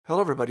Hello,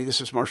 everybody. This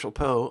is Marshall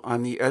Poe.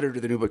 I'm the editor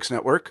of the New Books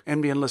Network.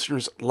 NBN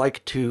listeners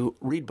like to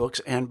read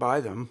books and buy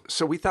them.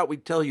 So we thought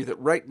we'd tell you that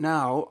right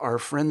now, our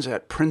friends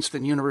at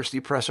Princeton University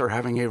Press are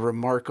having a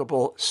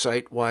remarkable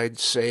site-wide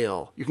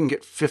sale. You can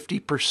get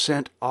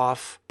 50%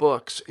 off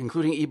books,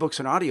 including ebooks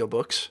and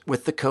audiobooks,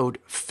 with the code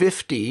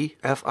 50,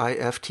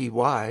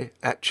 F-I-F-T-Y,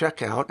 at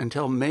checkout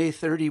until May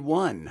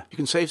 31. You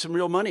can save some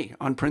real money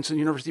on Princeton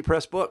University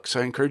Press books.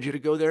 I encourage you to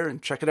go there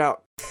and check it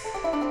out.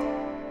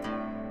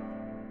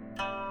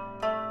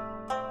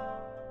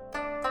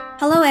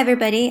 Hello,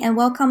 everybody, and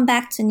welcome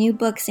back to New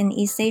Books in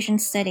East Asian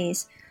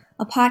Studies,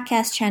 a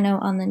podcast channel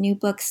on the New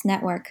Books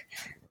Network.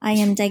 I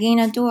am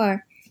Dagina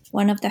Dor,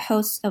 one of the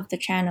hosts of the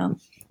channel.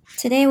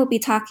 Today, we'll be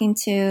talking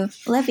to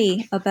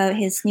Levi about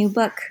his new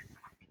book,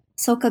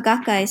 Soka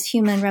Gakkai's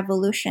Human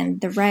Revolution,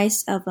 The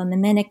Rise of a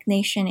Miminic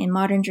Nation in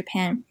Modern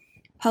Japan,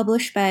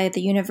 published by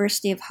the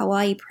University of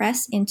Hawaii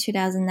Press in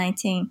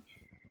 2019.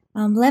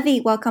 Levi,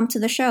 welcome to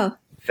the show.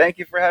 Thank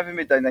you for having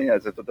me, Dagina.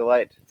 It's a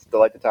delight. It's a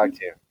delight to talk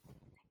to you.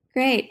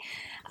 Great.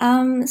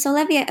 So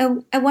Levi,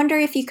 I wonder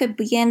if you could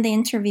begin the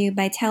interview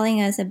by telling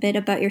us a bit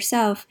about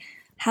yourself.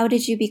 How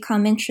did you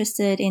become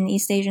interested in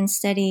East Asian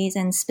studies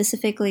and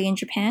specifically in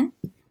Japan?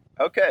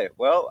 Okay,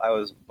 well, I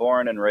was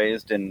born and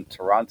raised in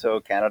Toronto,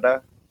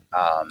 Canada,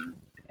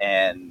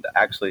 and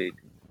actually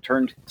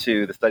turned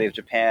to the study of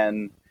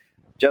Japan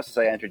just as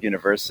I entered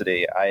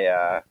university.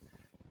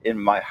 In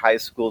my high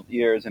school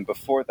years and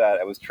before that,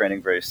 I was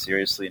training very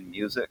seriously in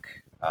music,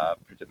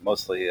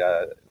 mostly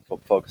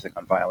focusing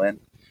on violin.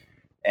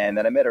 And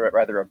then I made a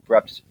rather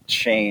abrupt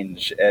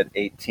change at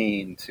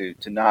 18 to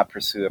not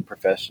pursue a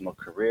professional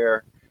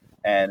career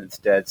and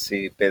instead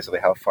see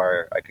basically how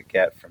far I could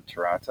get from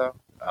Toronto.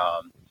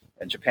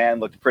 And Japan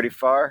looked pretty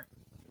far.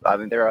 I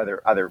mean, there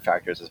are other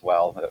factors as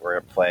well that were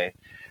at play.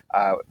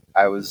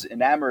 I was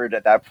enamored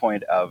at that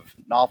point of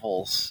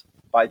novels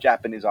by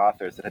Japanese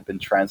authors that had been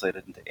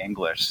translated into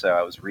English. So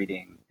I was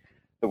reading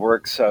the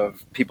works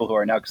of people who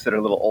are now considered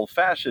a little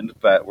old-fashioned,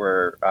 but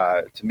were,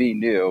 to me,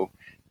 new,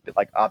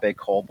 like Abe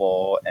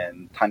Kobo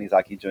and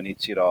Tanizaki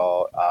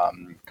Junichiro,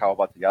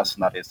 Kawabata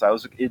Yasunari. So I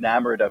was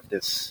enamored of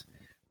this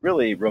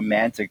really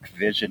romantic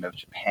vision of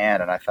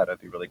Japan, and I thought it would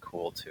be really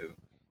cool to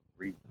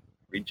read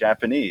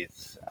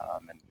Japanese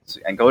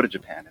and go to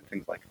Japan and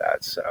things like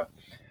that. So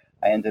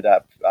I ended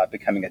up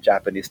becoming a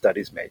Japanese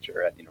studies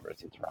major at the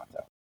University of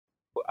Toronto.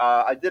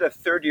 I did a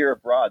third year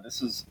abroad.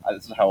 This is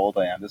how old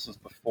I am. This was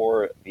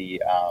before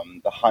the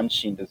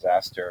Hanshin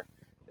disaster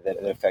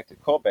that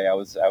affected Kobe. I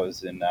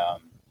was in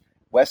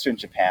Western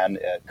Japan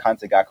at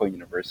Kansei Gakuin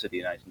University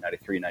in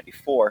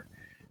 1993-94.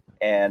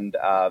 And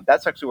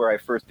that's actually where I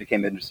first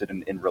became interested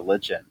in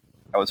religion.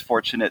 I was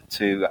fortunate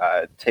to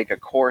take a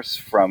course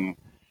from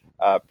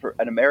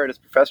an emeritus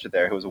professor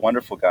there who was a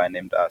wonderful guy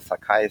named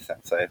Sakai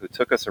Sensei, who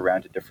took us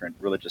around to different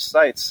religious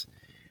sites.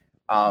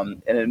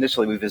 And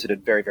initially we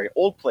visited very, very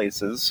old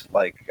places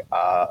like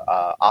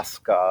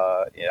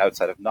Asuka,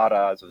 outside of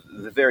Nara, so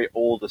the very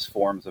oldest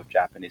forms of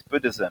Japanese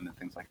Buddhism and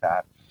things like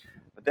that.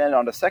 But then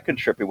on the second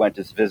trip, we went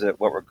to visit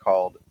what were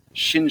called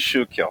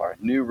Shinshukyo, or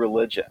new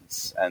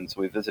religions. And so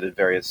we visited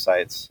various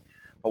sites.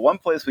 But one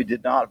place we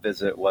did not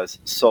visit was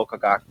Soka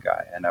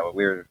Gakkai. And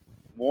we were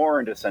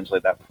warned essentially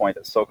at that point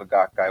that Soka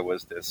Gakkai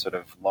was this sort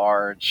of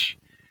large,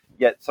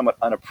 yet somewhat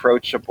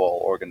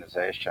unapproachable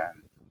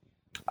organization.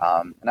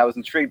 And I was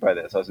intrigued by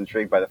this. I was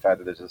intrigued by the fact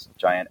that there's this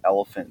giant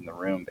elephant in the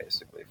room,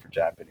 basically, for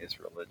Japanese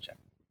religion.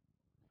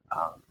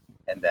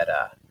 And that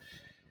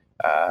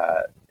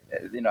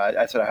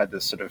I sort of had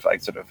this sort of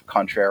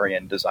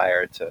contrarian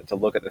desire to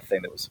look at the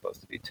thing that was supposed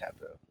to be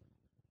taboo,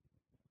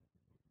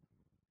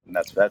 and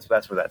that's where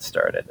that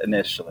started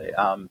initially.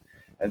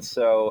 And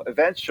so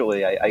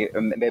eventually, I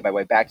made my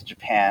way back to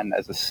Japan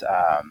as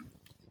a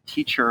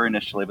teacher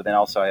initially, but then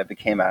also I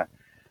became a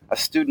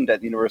student at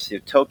the University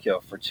of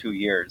Tokyo for 2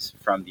 years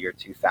from the year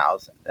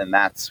 2000, and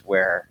that's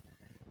where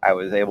I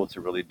was able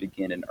to really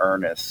begin in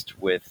earnest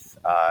with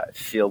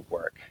field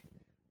work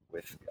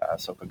with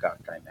Soka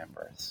Gakkai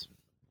members.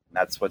 And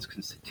that's what's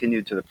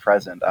continued to the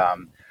present.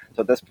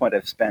 So at this point,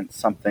 I've spent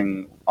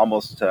something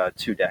almost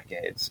 2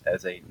 decades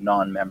as a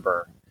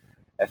non-member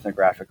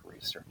ethnographic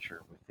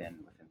researcher within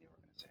the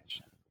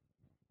organization.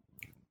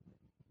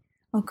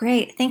 Oh,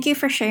 great. Thank you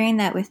for sharing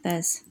that with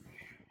us.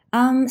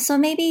 So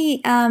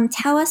maybe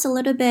tell us a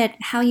little bit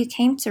how you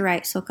came to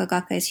write Soka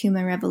Gakkai's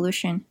Human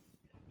Revolution.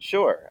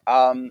 Sure.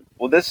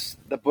 Well,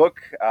 the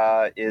book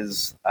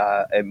is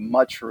a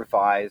much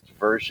revised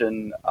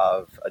version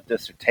of a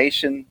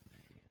dissertation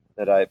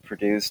that I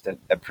produced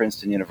at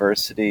Princeton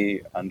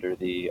University under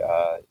the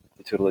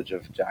tutelage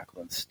of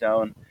Jacqueline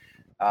Stone.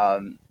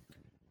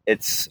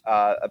 It's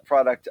a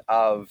product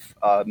of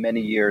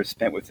many years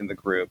spent within the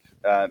group.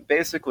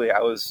 Basically, I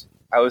was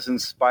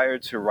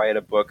inspired to write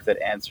a book that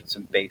answered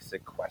some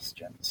basic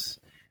questions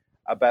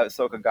about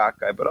Soka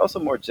Gakkai, but also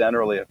more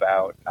generally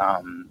about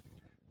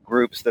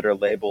groups that are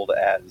labeled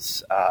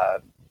as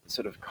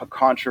sort of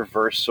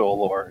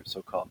controversial or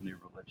so-called new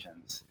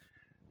religions.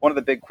 One of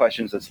the big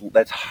questions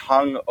that's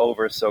hung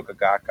over Soka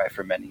Gakkai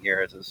for many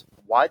years is,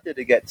 why did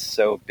it get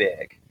so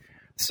big?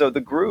 So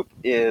the group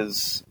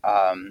is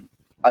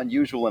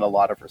unusual in a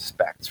lot of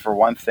respects. For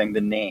one thing,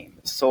 the name,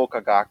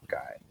 Soka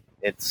Gakkai.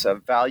 It's a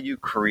Value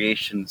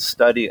Creation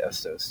Study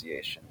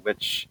Association,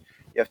 which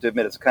you have to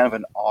admit is kind of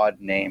an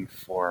odd name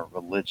for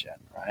religion,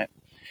 right?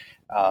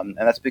 And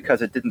that's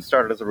because it didn't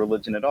start as a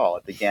religion at all.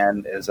 It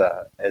began as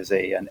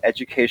an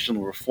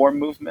educational reform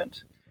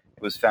movement.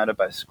 It was founded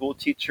by school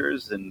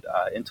teachers and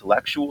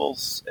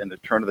intellectuals in the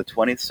turn of the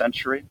 20th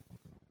century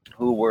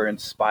who were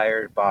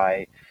inspired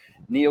by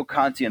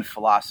Neo-Kantian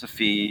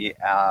philosophy,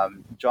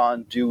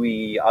 John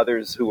Dewey,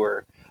 others who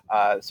were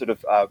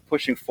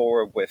pushing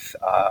forward with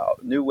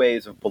new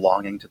ways of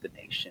belonging to the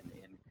nation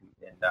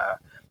in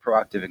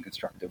proactive and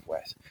constructive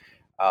ways.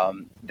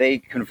 They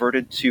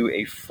converted to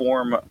a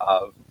form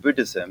of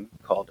Buddhism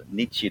called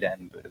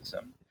Nichiren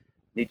Buddhism.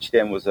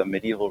 Nichiren was a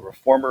medieval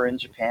reformer in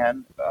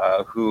Japan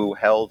who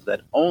held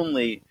that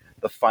only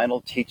the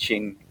final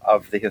teaching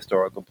of the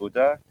historical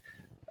Buddha,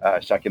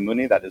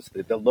 Shakyamuni, that is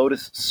the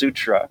Lotus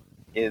Sutra,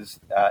 is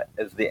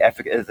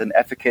an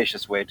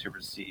efficacious way to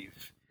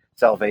receive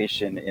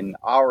salvation in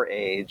our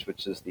age,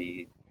 which is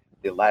the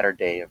latter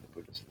day of the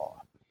Buddha's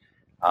law.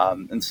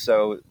 And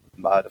so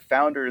the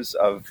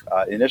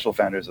initial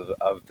founders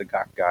of the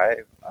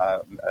Gakkai,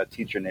 a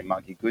teacher named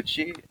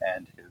Makiguchi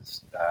and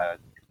his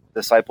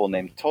disciple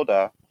named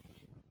Toda,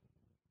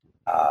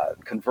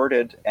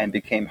 converted and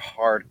became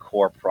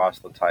hardcore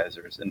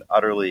proselytizers and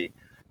utterly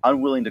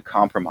unwilling to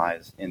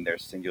compromise in their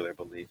singular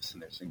beliefs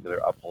and their singular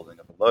upholding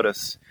of the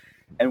lotus,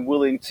 and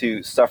willing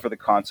to suffer the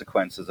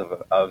consequences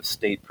of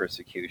state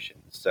persecution.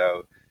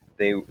 So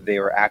they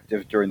were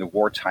active during the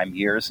wartime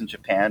years in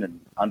Japan,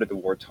 and under the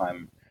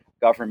wartime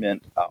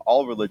government,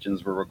 all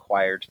religions were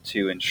required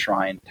to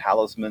enshrine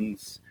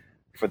talismans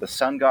for the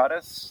sun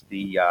goddess,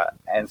 the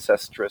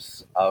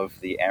ancestress of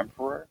the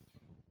emperor.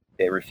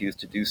 They refused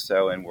to do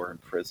so and were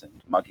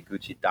imprisoned.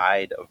 Makiguchi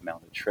died of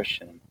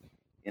malnutrition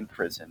in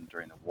prison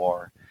during the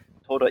war.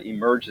 Toda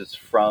emerges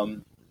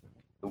from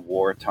the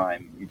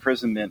wartime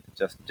imprisonment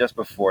just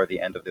before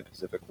the end of the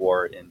Pacific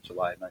War in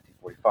July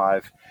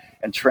 1945,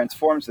 and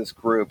transforms this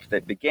group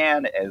that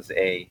began as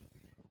an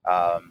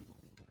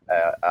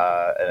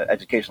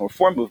educational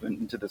reform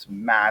movement into this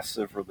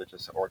massive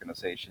religious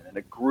organization, and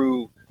it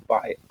grew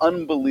by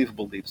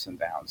unbelievable leaps and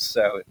bounds.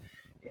 So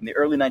in the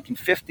early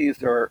 1950s,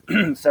 there were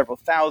several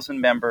thousand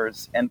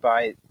members, and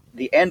by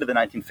the end of the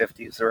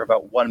 1950s, there were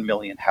about 1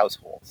 million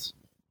households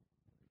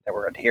that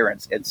were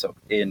adherents in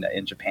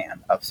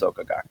Japan of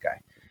Soka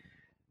Gakkai.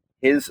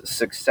 His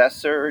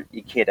successor,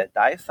 Ikeda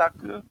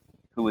Daisaku,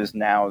 who is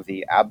now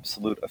the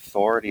absolute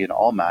authority in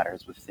all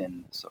matters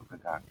within Soka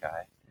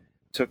Gakkai,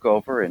 took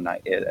over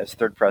as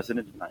third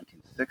president in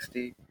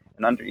 1960.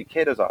 And under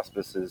Ikeda's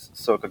auspices,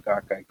 Soka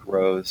Gakkai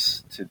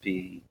grows to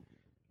be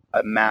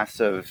a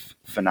massive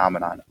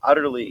phenomenon,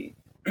 utterly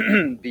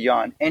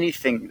beyond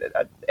anything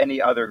that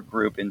any other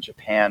group in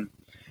Japan,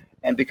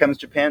 and becomes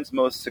Japan's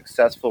most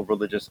successful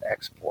religious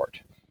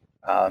export.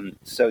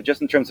 So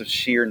just in terms of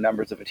sheer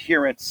numbers of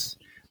adherents,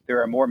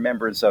 there are more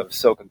members of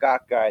Soka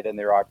Gakkai than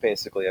there are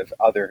basically of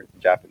other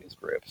Japanese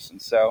groups. And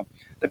so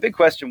the big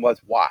question was,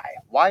 why?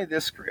 Why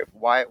this group?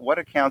 What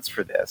accounts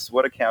for this?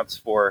 What accounts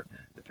for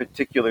the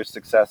particular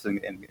success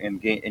in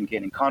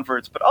gaining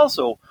converts? But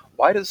also,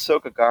 why does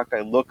Soka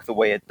Gakkai look the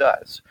way it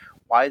does?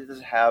 Why does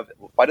it have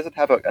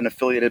an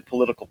affiliated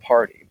political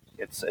party?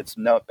 It's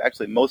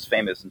actually most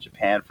famous in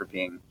Japan for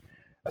being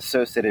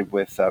associated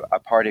with a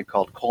party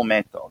called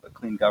Komeito, the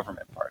Clean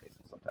Government Party,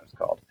 it's sometimes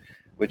called,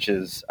 which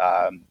is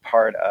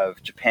part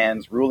of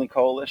Japan's ruling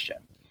coalition.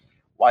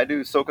 Why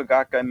do Soka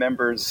Gakkai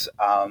members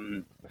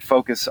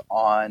focus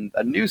on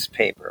a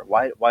newspaper?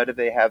 Why do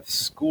they have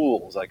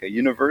schools, like a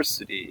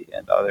university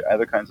and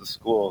other kinds of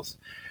schools?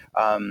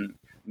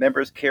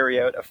 Members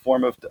carry out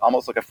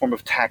almost like a form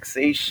of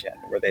taxation,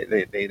 where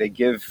they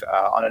give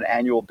on an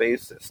annual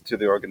basis to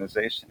the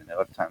organization, and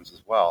other times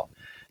as well.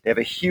 They have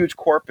a huge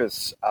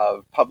corpus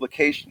of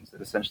publications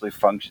that essentially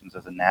functions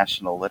as a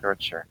national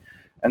literature.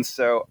 And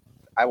so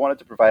I wanted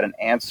to provide an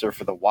answer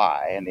for the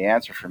why, and the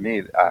answer for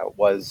me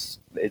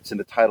it's in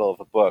the title of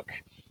the book,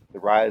 The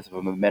Rise of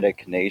a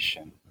Mimetic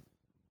Nation.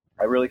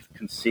 I really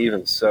conceive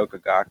of Soka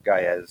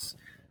Gakkai as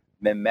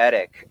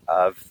mimetic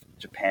of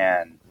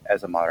Japan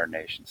as a modern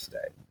nation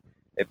state.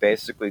 It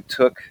basically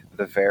took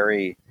the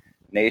very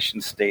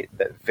nation state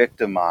that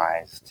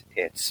victimized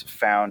its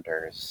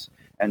founders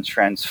and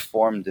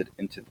transformed it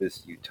into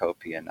this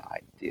utopian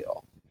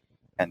ideal.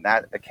 And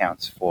that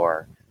accounts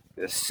for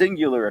the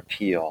singular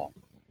appeal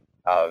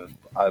of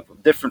a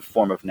different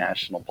form of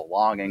national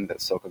belonging that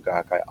Soka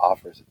Gakkai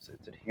offers its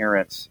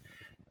adherents,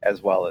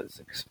 as well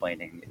as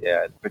explaining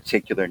the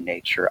particular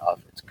nature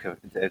of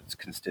its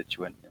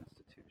constituent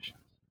institutions.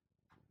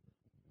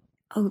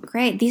 Oh,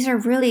 great. These are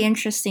really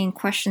interesting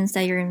questions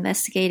that you're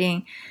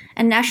investigating.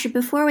 And actually,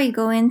 before we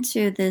go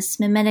into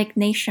this mimetic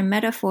nation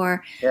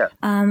metaphor,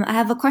 I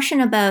have a question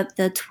about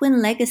the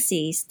twin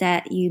legacies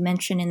that you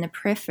mentioned in the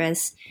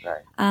preface.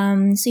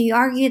 Right. So you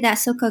argue that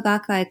Soka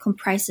Gakkai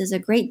comprises a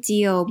great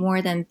deal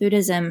more than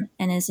Buddhism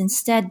and is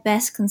instead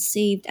best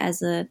conceived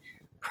as a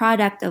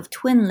product of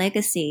twin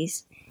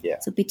legacies. Yeah.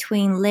 So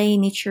between lay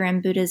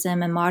Nichiren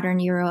Buddhism and modern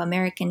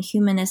Euro-American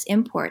humanist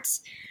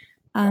imports.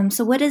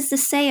 So what does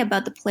this say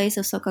about the place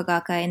of Soka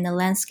Gakkai in the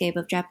landscape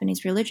of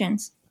Japanese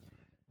religions?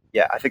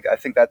 Yeah, I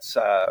think that's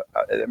a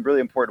really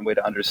important way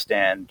to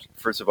understand.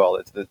 First of all,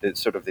 it's the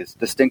sort of this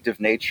distinctive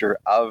nature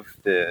of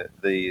the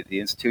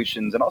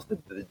institutions and also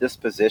the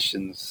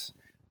dispositions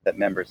that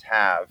members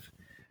have,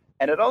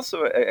 and it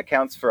also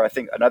accounts for, I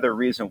think, another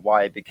reason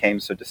why it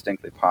became so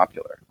distinctly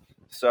popular.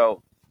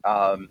 So,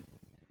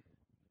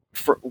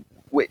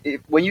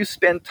 when you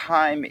spend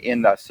time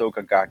in the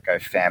Soka Gakkai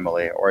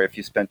family, or if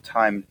you spend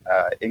time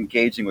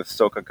engaging with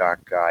Soka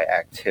Gakkai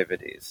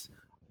activities,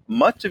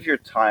 much of your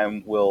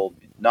time will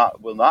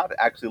not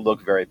actually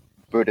look very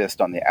Buddhist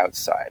on the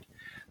outside.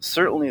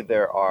 Certainly,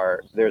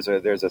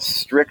 there's a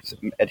strict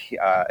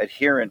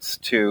adherence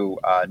to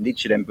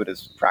Nichiren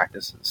Buddhist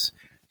practices,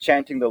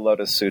 chanting the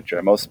Lotus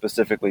Sutra, most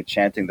specifically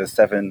chanting the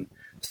 7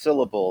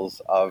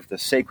 syllables of the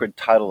sacred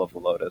title of the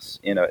lotus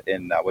in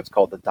what's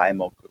called the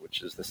Daimoku,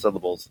 which is the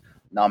syllables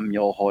Nam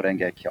Myoho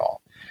Renge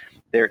Kyo.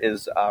 There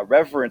is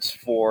reverence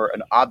for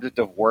an object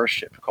of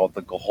worship called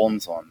the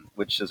Gohonzon,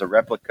 which is a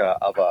replica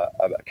of a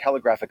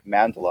calligraphic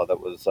mandala that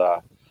was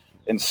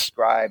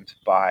inscribed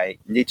by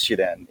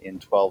Nichiren in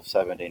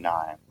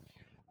 1279.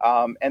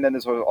 And then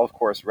there's, of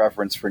course,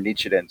 reverence for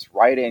Nichiren's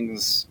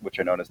writings, which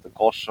are known as the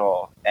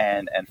Gosho,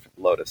 and for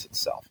the lotus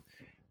itself.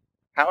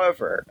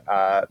 However,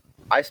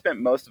 I spent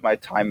most of my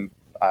time,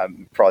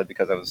 probably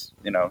because I was,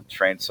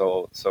 trained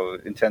so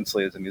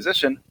intensely as a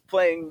musician,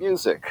 playing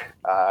music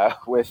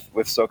with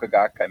Soka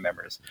Gakkai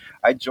members.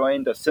 I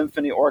joined a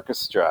symphony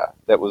orchestra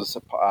that was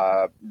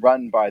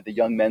run by the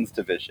Young Men's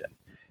Division,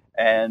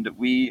 and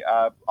we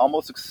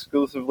almost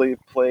exclusively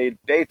played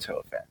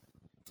Beethoven.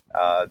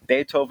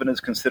 Beethoven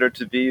is considered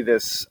to be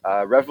this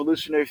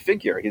revolutionary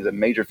figure. He's a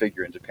major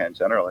figure in Japan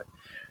generally.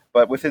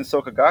 But within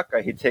Soka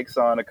Gakkai, he takes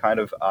on a kind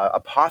of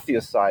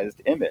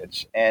apotheosized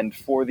image. And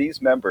for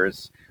these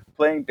members,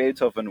 playing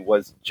Beethoven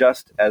was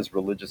just as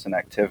religious an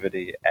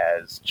activity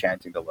as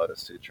chanting the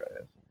Lotus Sutra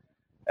is.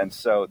 And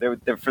so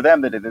for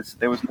them,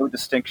 there was no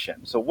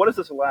distinction. So what does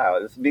this allow?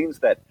 This means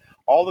that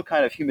all the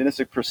kind of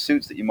humanistic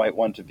pursuits that you might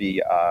want to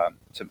be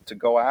to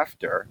go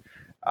after,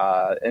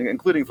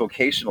 including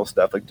vocational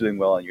stuff like doing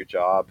well on your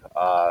job,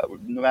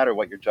 no matter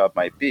what your job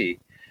might be,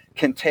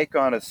 can take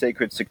on a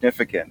sacred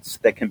significance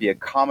that can be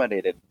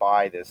accommodated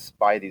by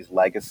these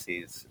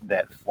legacies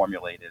that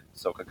formulated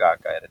Soka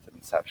Gakkai at its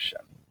inception.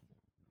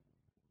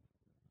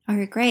 All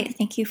right, great.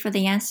 Thank you for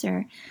the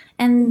answer.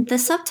 And the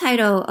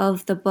subtitle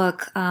of the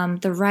book,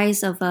 The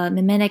Rise of a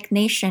Mimenic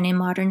Nation in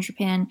Modern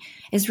Japan,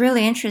 is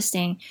really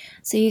interesting.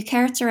 So you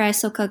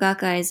characterize Soka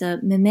Gakkai as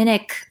a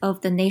mimic of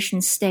the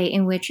nation state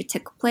in which it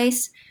took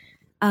place.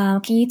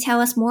 Can you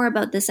tell us more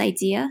about this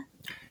idea?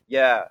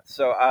 Yeah,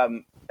 so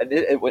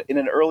in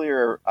an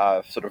earlier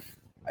sort of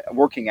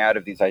working out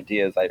of these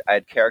ideas, I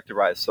had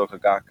characterized Soka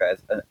Gakkai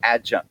as an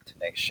adjunct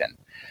nation,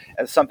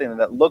 as something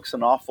that looks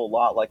an awful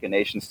lot like a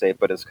nation state,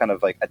 but is kind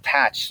of like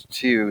attached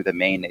to the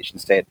main nation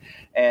state.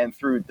 And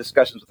through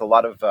discussions with a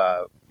lot of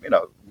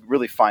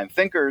really fine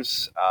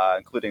thinkers,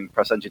 including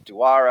Prasenjit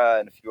Duara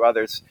and a few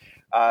others,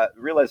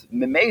 realized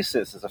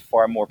mimesis is a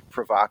far more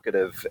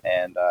provocative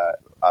and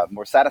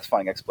more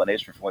satisfying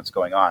explanation for what's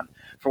going on.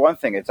 For one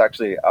thing, it's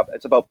actually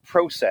it's about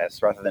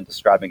process rather than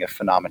describing a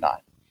phenomenon.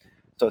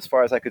 So as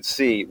far as I could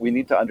see, we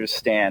need to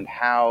understand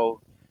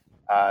how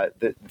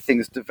the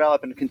things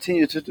develop and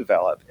continue to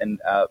develop.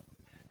 And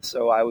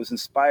so I was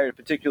inspired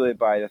particularly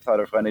by the thought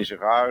of René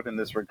Girard in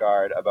this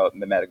regard about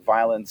mimetic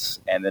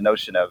violence and the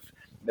notion of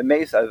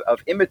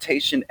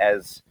imitation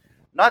as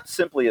not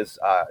simply as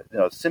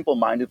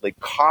simple-mindedly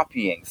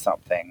copying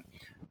something,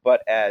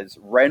 but as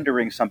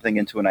rendering something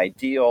into an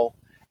ideal,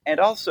 and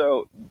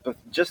also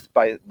just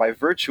by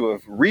virtue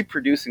of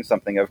reproducing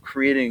something, of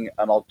creating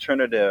an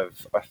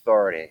alternative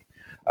authority,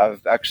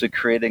 of actually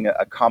creating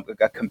a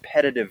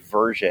competitive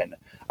version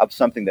of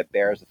something that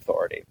bears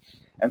authority.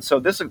 And so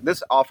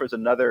this offers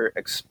another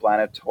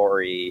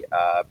explanatory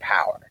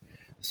power.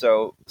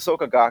 So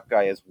Soka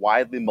Gakkai is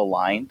widely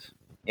maligned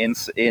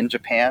in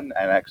Japan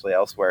and actually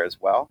elsewhere as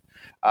well.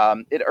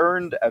 It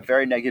earned a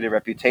very negative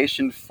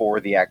reputation for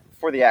the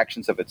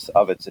actions of its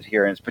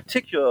adherents,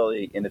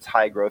 particularly in its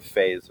high growth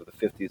phase of the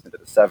 50s into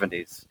the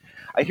 70s.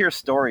 I hear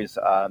stories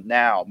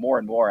now, more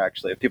and more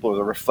actually, of people who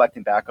are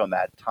reflecting back on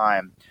that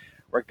time,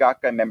 where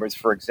Gakkai members,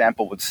 for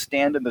example, would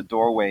stand in the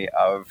doorway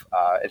of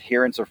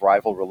adherents of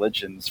rival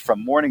religions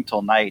from morning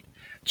till night,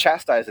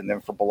 chastising them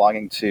for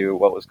belonging to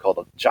what was called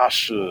a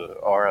jashu,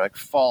 or like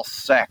false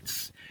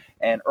sects,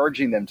 and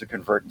urging them to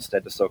convert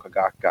instead to Soka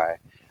Gakkai.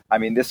 I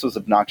mean, this was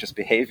obnoxious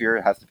behavior,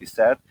 it has to be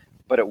said,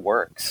 but it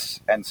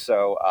works. And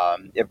so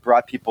it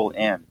brought people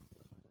in.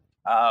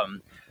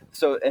 And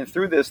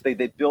through this, they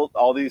built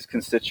all these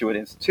constituent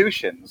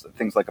institutions,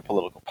 things like a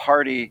political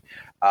party,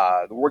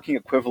 the working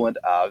equivalent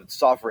of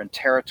sovereign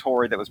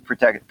territory that was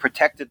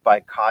protected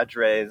by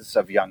cadres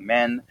of young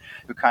men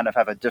who kind of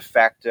have a de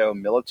facto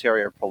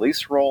military or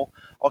police role,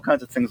 all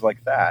kinds of things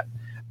like that.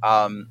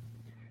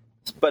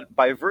 But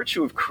by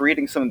virtue of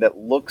creating something that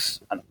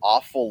looks an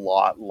awful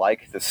lot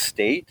like the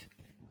state,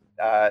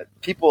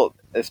 people,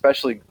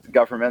 especially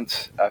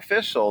government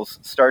officials,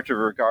 start to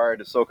regard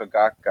Soka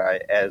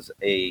Gakkai as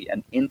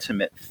an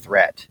intimate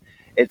threat.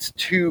 It's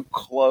too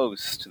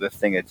close to the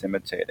thing it's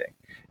imitating,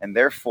 and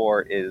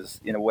therefore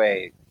is, in a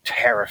way,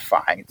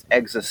 terrifying. It's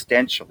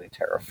existentially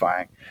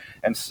terrifying.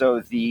 And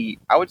so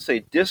I would say,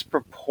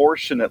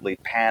 disproportionately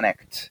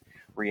panicked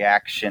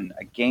reaction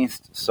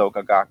against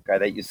Soka Gakkai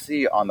that you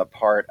see on the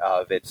part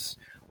of its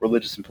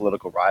religious and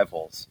political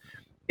rivals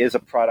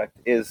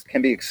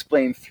can be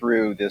explained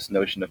through this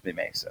notion of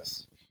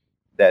mimesis.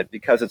 That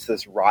because it's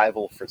this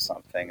rival for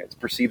something, it's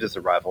perceived as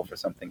a rival for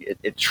something,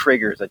 it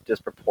triggers a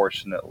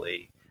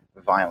disproportionately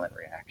violent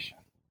reaction.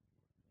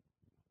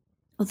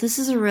 Well, this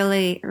is a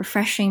really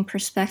refreshing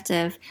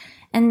perspective.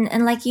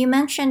 And like you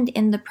mentioned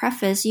in the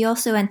preface, you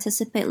also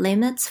anticipate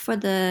limits for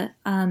the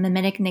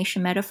mimetic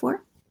nation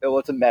metaphor? Well,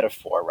 it's a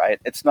metaphor, right?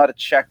 It's not a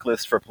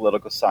checklist for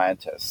political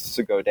scientists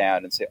to go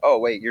down and say, oh,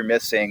 wait, you're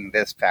missing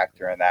this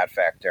factor and that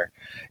factor.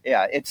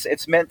 Yeah,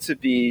 it's meant to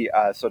be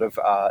sort of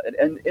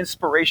an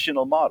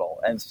inspirational model.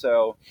 And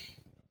so,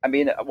 I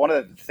mean, one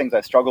of the things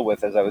I struggled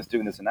with as I was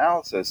doing this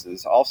analysis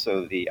is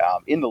also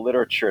in the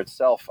literature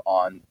itself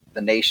on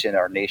the nation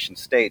or nation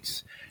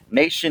states,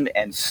 nation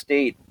and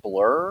state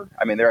blur.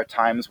 I mean, there are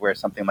times where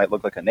something might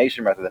look like a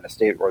nation rather than a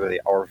state,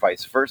 or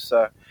vice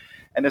versa.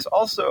 And there's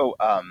also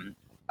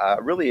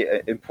really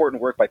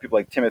important work by people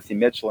like Timothy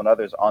Mitchell and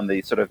others on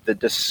the sort of the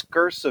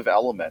discursive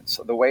elements,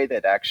 the way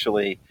that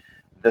actually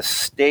the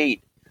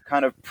state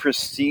kind of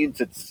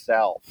precedes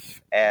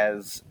itself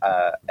as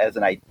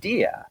an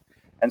idea.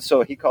 And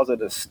so he calls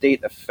it a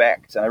state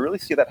effect. And I really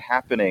see that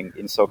happening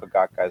in Soka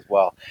Gakkai as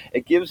well.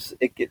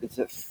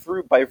 It's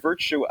through, by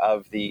virtue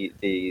of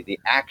the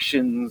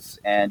actions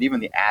and even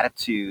the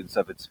attitudes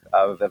of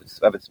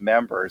its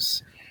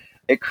members,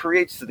 it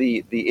creates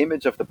the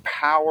image of the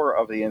power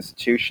of the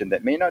institution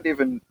that may not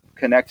even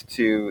connect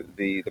to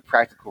the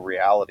practical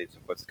realities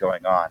of what's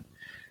going on.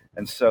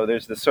 And so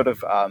there's this sort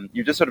of,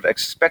 you're just sort of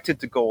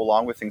expected to go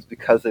along with things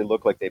because they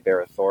look like they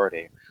bear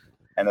authority.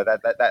 And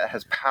that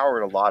has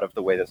powered a lot of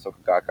the way that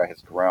Soka Gakkai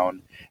has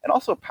grown, and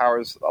also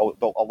powers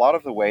a lot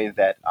of the way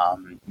that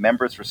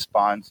members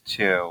respond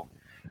to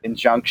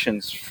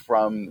injunctions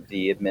from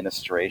the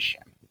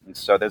administration. And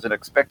so there's an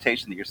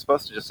expectation that you're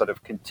supposed to just sort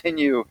of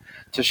continue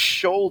to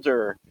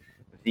shoulder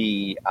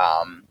the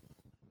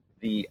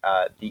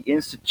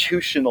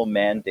institutional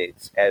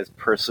mandates as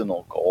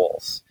personal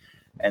goals.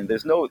 And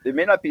there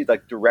may not be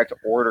like direct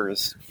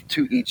orders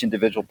to each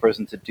individual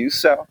person to do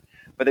so,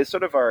 but they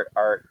sort of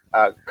are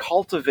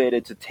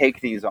cultivated to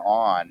take these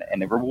on and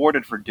they're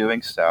rewarded for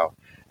doing so.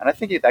 And I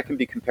think that can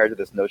be compared to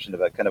this notion of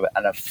a kind of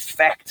an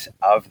effect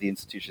of the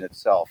institution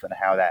itself, and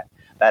how that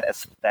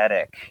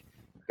aesthetic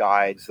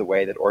guides the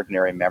way that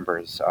ordinary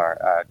members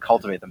are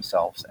cultivate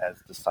themselves as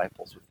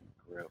disciples within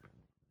the group.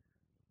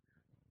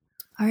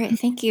 All right,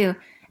 thank you.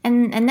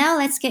 And now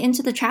let's get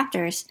into the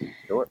chapters.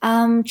 Sure.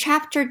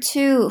 Chapter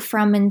 2,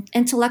 From an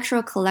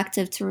Intellectual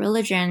Collective to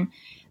Religion,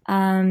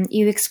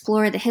 you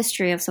explore the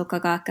history of Soka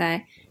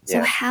Gakkai.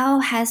 So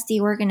how has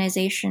the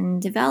organization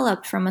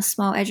developed from a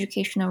small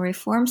educational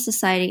reform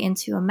society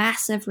into a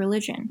massive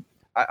religion?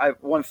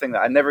 One thing that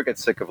I never get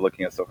sick of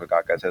looking at Soka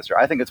Gakkai's history,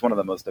 I think it's one of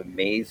the most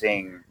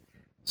amazing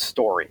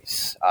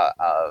stories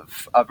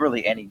of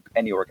really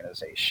any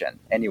organization,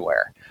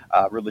 anywhere,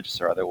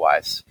 religious or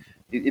otherwise.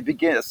 It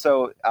begins,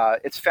 so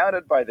it's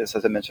founded by this,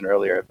 as I mentioned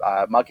earlier,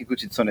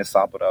 Makiguchi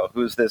Tsunesaburo,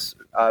 who's this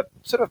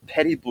sort of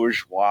petty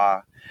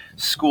bourgeois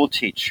school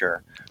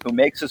teacher who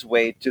makes his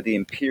way to the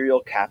imperial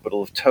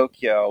capital of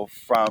Tokyo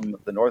from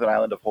the northern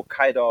island of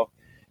Hokkaido.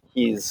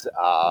 He's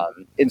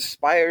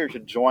inspired to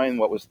join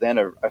what was then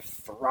a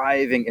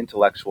thriving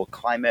intellectual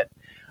climate,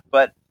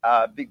 but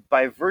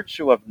by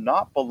virtue of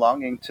not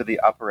belonging to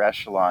the upper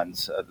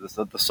echelons,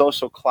 the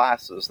social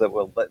classes that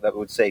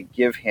would say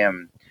give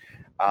him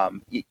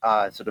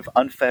sort of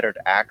unfettered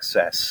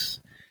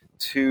access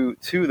to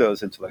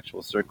those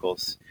intellectual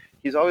circles,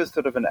 he's always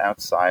sort of an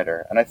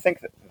outsider. And I think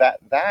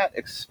that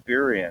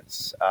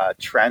experience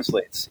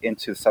translates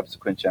into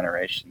subsequent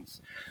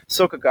generations.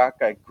 Soka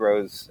Gakkai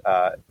grows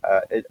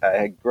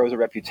a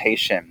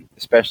reputation,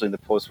 especially in the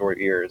post-war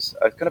years,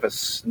 kind of a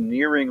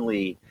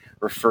sneeringly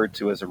referred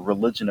to as a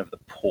religion of the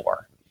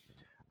poor.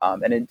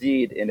 And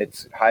indeed, in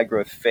its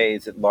high-growth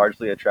phase, it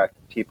largely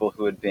attracted people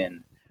who had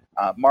been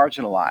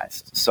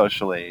marginalized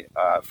socially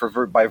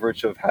by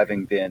virtue of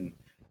having been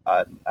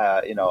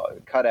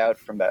cut out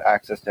from the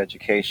access to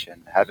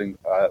education, having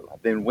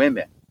been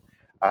women,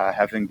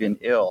 having been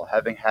ill,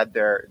 having had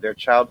their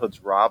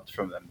childhoods robbed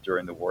from them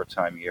during the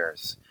wartime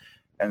years.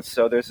 And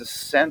so there's a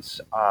sense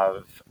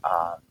of,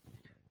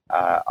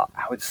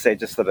 I would say,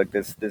 just sort of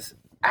this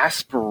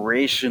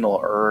aspirational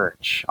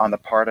urge on the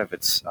part of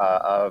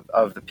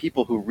of the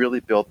people who really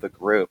built the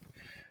group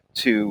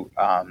to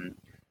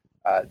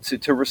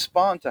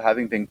respond to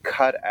having been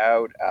cut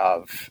out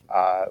of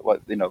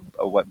what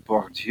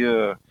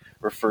Bourdieu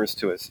refers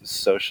to as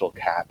social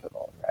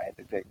capital,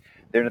 right?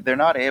 they're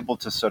not able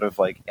to sort of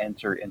like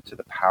enter into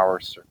the power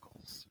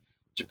circles.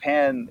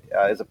 Japan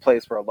is a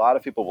place where a lot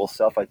of people will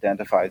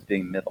self-identify as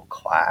being middle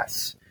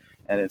class,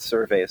 and in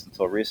surveys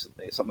until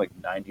recently, something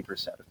like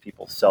 90% of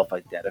people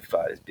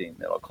self-identified as being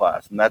middle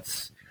class, and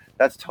that's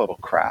total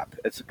crap.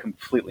 It's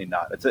completely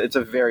not. It's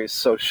a very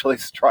socially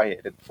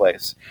striated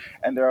place,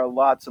 and there are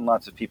lots and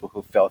lots of people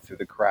who fell through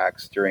the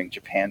cracks during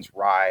Japan's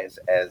rise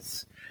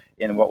as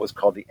in what was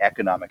called the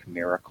economic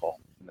miracle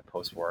in the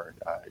post-war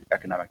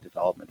economic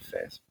development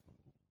phase.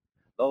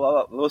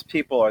 Those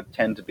people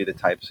tend to be the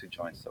types who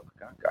joined Soka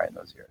Gakkai in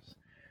those years.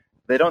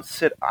 They don't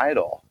sit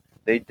idle.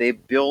 They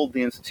build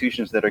the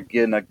institutions that are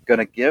going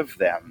to give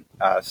them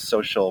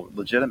social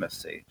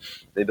legitimacy.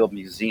 They build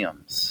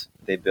museums.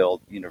 They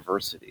build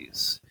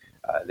universities.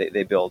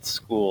 They build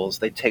schools.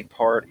 They take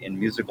part in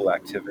musical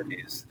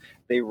activities.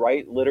 They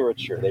write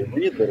literature. They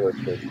read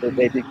literature.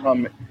 They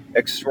become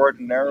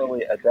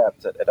extraordinarily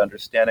adept at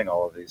understanding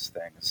all of these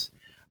things.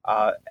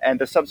 And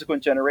the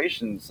subsequent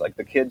generations, like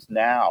the kids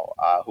now,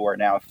 who are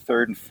now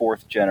third and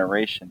fourth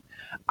generation,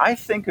 I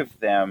think of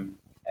them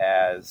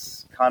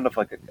as kind of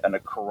like a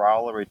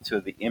corollary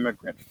to the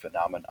immigrant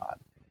phenomenon,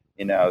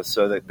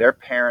 so that their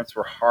parents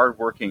were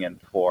hardworking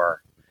and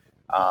poor,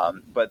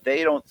 but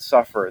they don't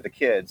suffer, the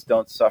kids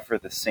don't suffer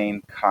the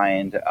same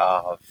kind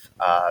of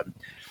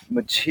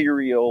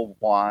material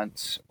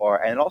want,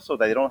 and also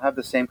they don't have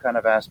the same kind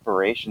of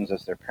aspirations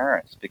as their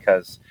parents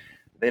because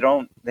they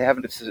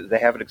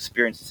haven't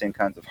experienced the same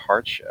kinds of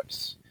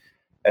hardships.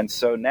 And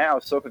so now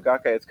Soka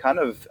Gakkai is kind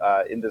of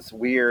in this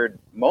weird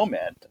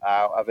moment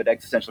of an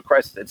existential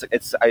crisis.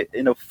 It's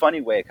in a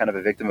funny way, kind of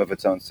a victim of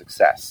its own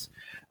success.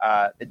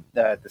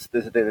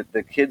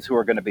 The kids who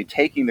are going to be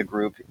taking the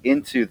group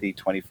into the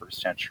 21st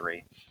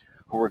century,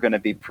 who are going to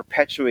be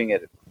perpetuating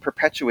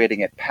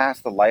it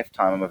past the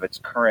lifetime of its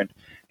current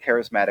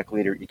charismatic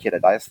leader,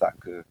 Ikeda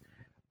Daisaku,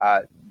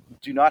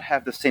 do not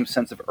have the same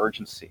sense of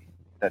urgency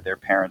that their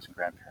parents and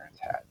grandparents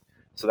had.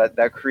 So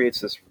that creates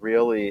this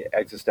really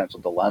existential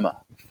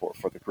dilemma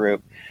for the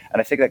group.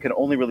 And I think that can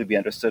only really be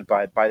understood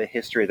by the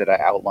history that I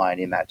outline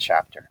in that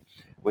chapter,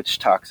 which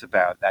talks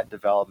about that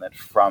development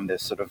from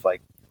this sort of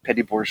like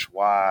petty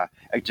bourgeois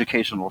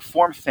educational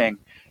reform thing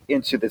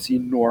into this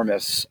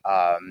enormous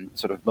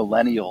sort of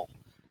millennial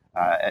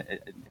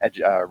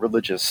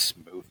religious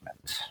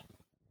movement.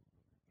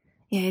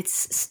 Yeah,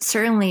 it's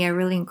certainly a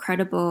really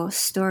incredible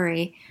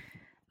story.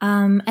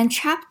 And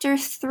Chapter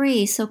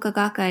 3, Soka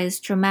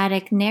Gakkai's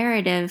dramatic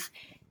narrative,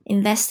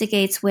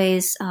 investigates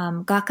ways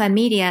Gakkai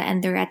media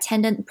and their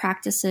attendant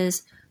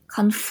practices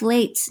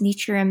conflate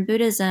Nichiren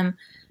Buddhism,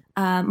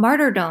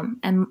 martyrdom,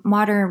 and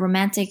modern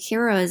romantic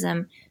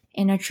heroism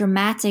in a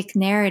dramatic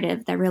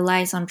narrative that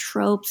relies on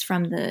tropes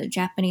from the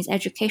Japanese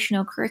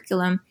educational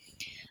curriculum.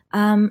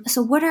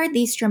 So what are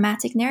these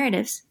dramatic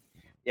narratives?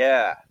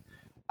 Yeah,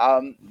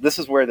 this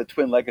is where the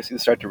twin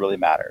legacies start to really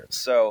matter.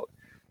 So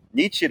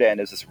Nichiren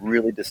is this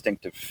really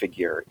distinctive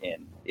figure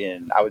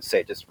in I would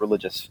say just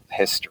religious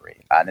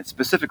history, and it's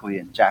specifically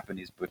in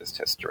Japanese Buddhist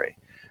history.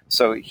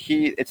 So if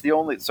you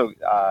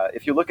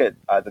look at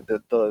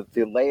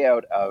the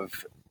layout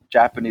of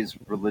Japanese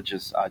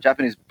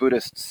Japanese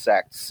Buddhist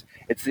sects,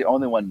 it's the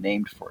only one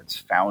named for its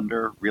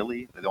founder,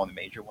 really, the only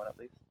major one at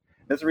least.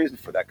 There's a reason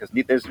for that,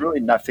 because there's really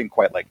nothing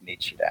quite like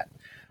Nichiren.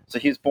 So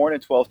he's born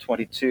in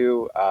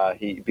 1222.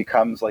 He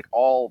becomes, like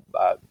all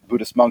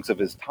Buddhist monks of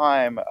his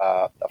time,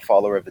 a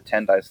follower of the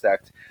Tendai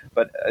sect.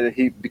 But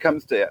he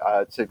comes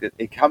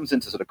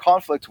into sort of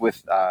conflict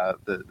with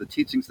the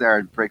teachings there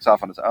and breaks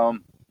off on his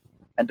own,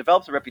 and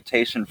develops a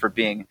reputation for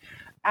being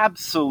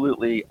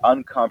absolutely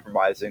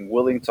uncompromising,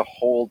 willing to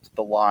hold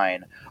the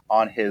line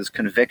on his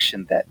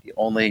conviction that the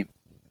only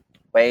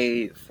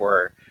way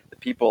for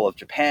people of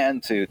Japan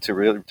to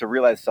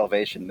realize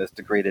salvation in this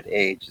degraded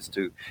age is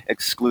to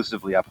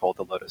exclusively uphold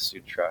the Lotus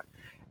Sutra.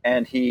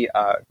 And he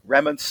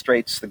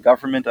remonstrates the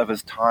government of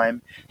his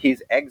time.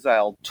 He's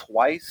exiled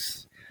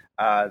twice.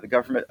 The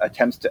government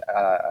attempts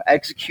to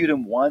execute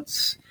him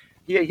once.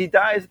 He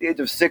dies at the age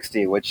of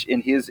 60, which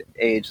in his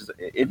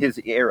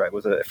era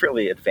was a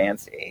fairly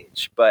advanced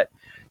age. But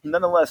he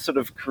nonetheless sort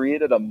of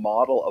created a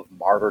model of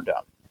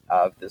martyrdom,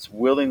 of this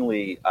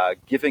willingly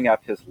giving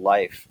up his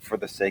life for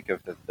the sake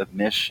of the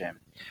mission.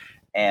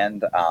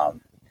 And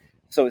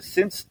so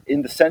since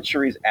in the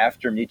centuries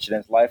after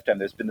Nichiren's lifetime,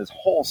 there's been this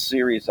whole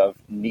series of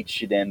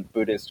Nichiren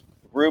Buddhist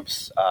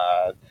groups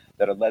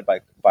that are led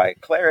by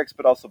clerics,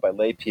 but also by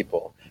lay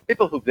people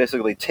who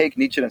basically take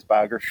Nichiren's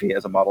biography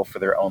as a model for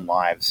their own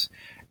lives.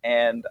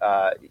 And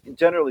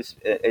generally,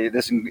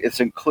 this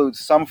includes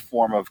some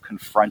form of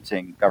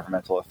confronting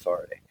governmental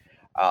authority.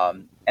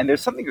 And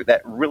there's something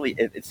that really,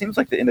 it seems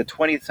like in the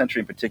 20th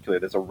century in particular,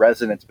 there's a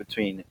resonance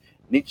between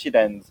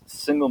Nichiren's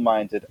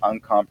single-minded,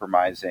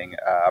 uncompromising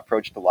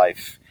approach to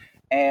life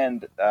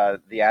and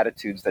the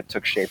attitudes that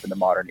took shape in the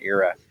modern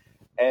era.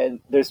 And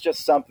there's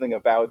just something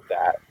about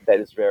that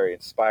is very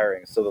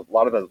inspiring. So a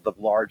lot of the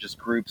largest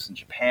groups in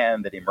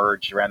Japan that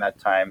emerged around that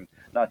time,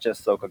 not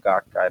just Soka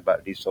Gakkai,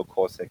 but Risho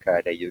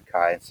Koseikai,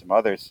 Reiyukai, and some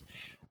others,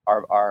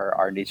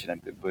 are Nichiren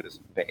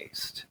Buddhism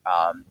based.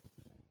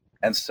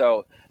 And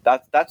so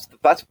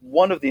that's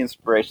one of the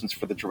inspirations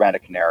for the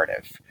dramatic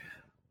narrative.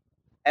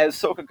 As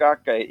Soka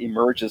Gakkai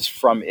emerges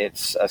from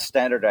its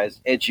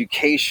standardized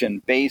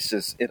education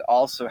basis, it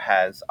also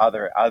has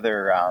other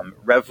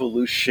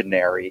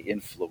revolutionary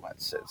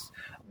influences.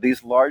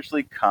 These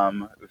largely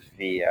come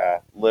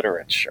via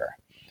literature.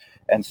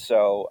 And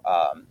so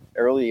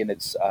early in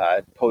its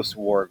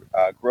post-war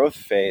growth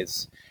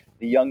phase,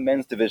 the young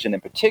men's division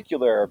in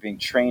particular are being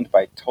trained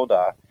by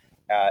Toda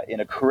in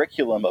a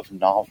curriculum of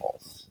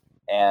novels.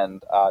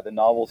 And the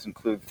novels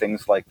include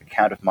things like The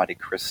Count of Monte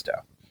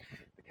Cristo.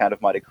 The Count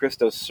of Monte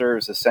Cristo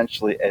serves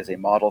essentially as a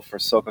model for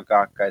Soka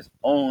Gakkai's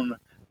own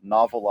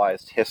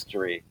novelized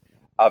history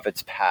of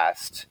its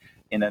past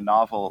in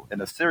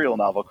a serial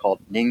novel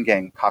called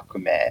Ningen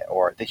Kakume,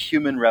 or The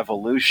Human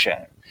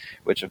Revolution,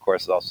 which of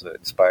course also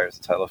inspires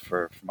the title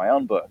for my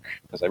own book,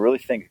 because I really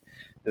think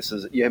this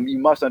is, you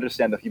must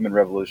understand the human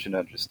revolution to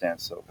understand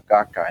Soka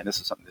Gakkai, and this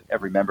is something that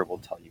every member will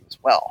tell you as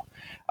well.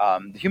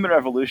 The human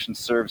revolution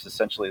serves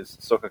essentially as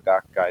Soka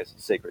Gakkai's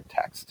sacred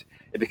text.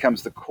 It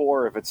becomes the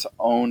core of its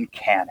own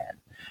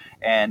canon.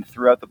 And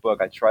throughout the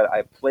book,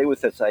 I play with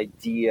this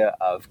idea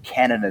of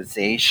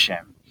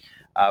canonization,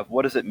 of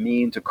what does it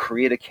mean to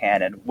create a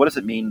canon? What does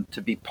it mean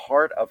to be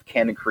part of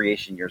canon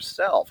creation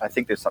yourself? I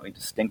think there's something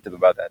distinctive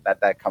about that.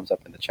 That comes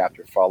up in the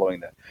chapter following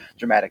the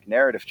dramatic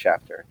narrative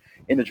chapter.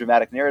 In the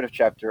dramatic narrative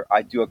chapter,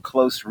 I do a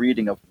close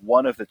reading of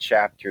one of the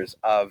chapters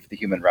of the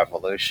Human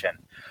Revolution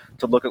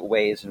to look at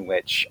ways in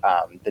which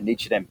the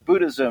Nichiren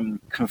Buddhism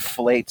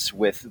conflates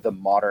with the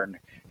modern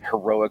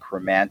heroic,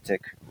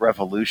 romantic,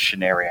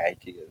 revolutionary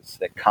ideas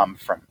that come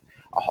from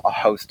a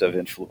host of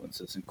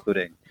influences,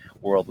 including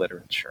world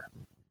literature.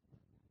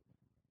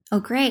 Oh,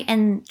 great.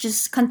 And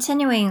just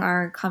continuing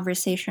our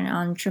conversation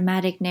on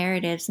dramatic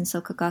narratives in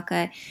Soka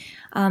Gakkai,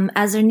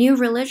 as a new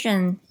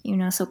religion,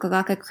 Soka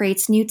Gakkai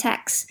creates new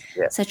texts,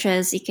 such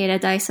as Ikeda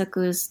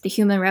Daisaku's The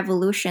Human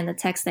Revolution, the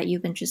text that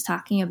you've been just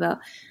talking about.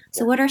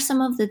 So what are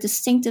some of the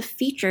distinctive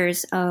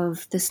features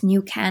of this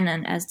new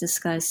canon as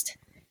discussed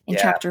in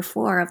chapter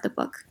 4 of the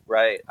book?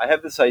 Right. I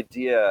have this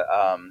idea,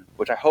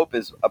 which I hope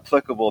is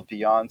applicable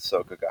beyond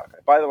Soka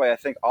Gakkai. By the way, I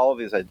think all of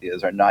these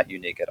ideas are not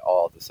unique at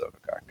all to Soka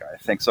Gakkai. I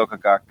think Soka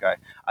Gakkai,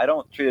 I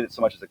don't treat it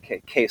so much as a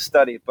case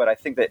study, but I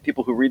think that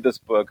people who read this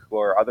book, who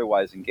are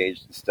otherwise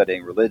engaged in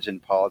studying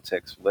religion,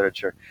 politics,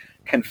 literature,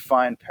 can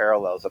find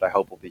parallels that I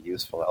hope will be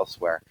useful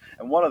elsewhere.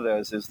 And one of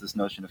those is this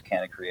notion of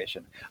canon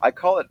creation. I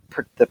call it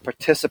the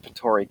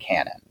participatory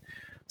canon.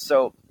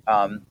 So,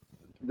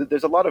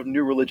 there's a lot of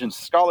new religion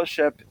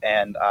scholarship,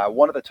 and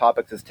one of the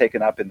topics is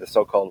taken up in the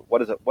so-called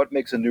what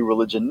makes a new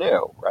religion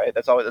new, right?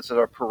 That's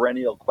a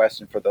perennial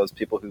question for those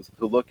people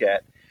who look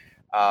at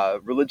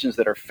religions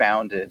that are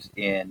founded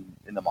in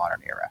the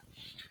modern era.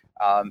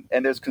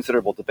 And there's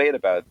considerable debate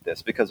about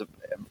this because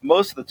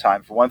most of the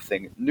time, for one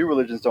thing, new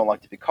religions don't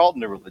like to be called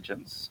new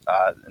religions,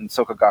 and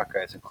Soka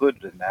Gakkai is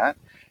included in that.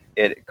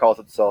 It calls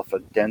itself a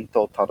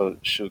Dento Taro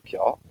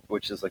Shukyo,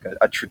 which is like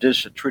a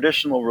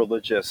traditional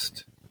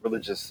religious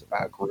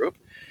group,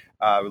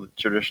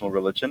 traditional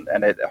religion,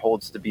 and it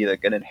holds to be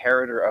like an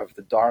inheritor of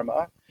the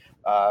Dharma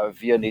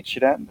via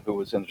Nichiren, who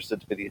was understood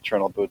to be the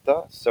eternal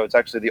Buddha. So it's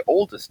actually the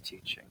oldest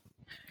teaching.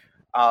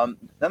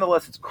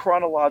 Nonetheless, it's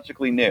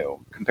chronologically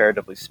new,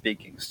 comparatively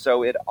speaking.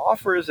 So it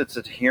offers its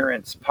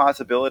adherents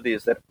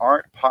possibilities that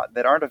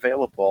aren't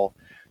available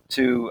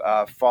to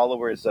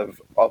followers of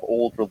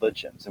old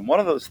religions. And one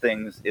of those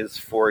things is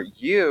for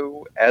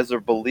you as a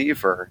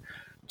believer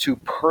to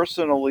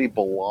personally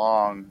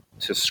belong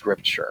to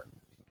Scripture.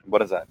 What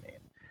does that mean?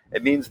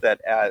 It means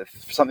that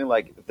something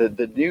like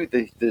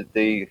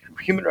the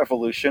Human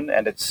Revolution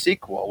and its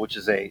sequel, which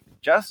is a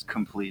just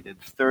completed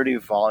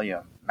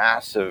 30-volume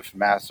massive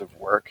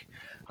work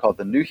called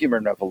The New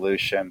Human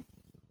Revolution,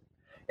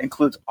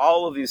 includes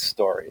all of these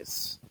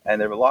stories, and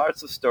there are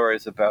lots of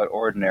stories about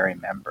ordinary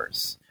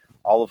members,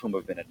 all of whom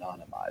have been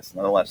anonymized.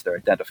 Nonetheless, they're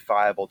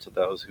identifiable to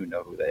those who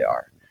know who they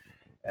are.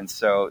 And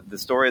so the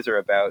stories are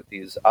about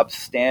these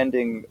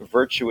upstanding,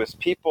 virtuous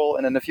people,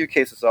 and in a few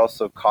cases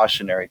also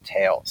cautionary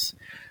tales.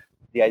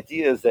 The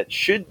idea is that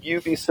should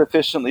you be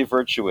sufficiently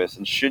virtuous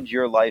and should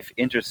your life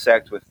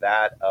intersect with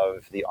that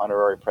of the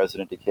honorary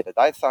president Ikeda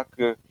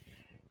Daisaku,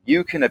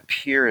 you can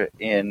appear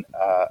in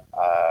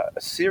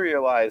a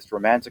serialized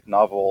romantic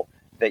novel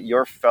that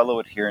your fellow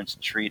adherents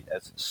treat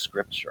as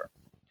scripture.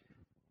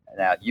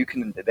 Now, you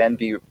can then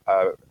be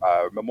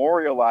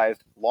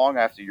memorialized long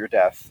after your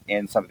death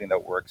in something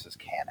that works as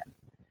canon.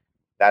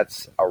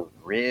 That's a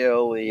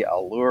really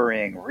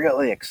alluring,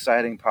 really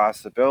exciting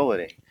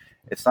possibility.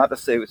 It's not to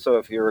say, so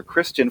if you're a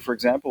Christian, for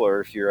example, or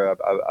if you're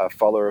a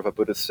follower of a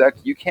Buddhist sect,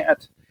 you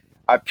can't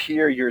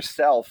appear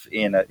yourself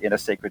in a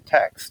sacred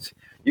text.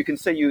 You can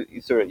say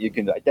you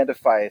can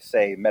identify,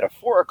 say,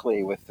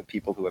 metaphorically with the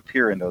people who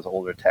appear in those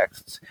older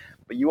texts,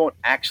 but you won't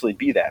actually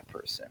be that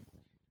person.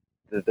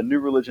 The new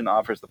religion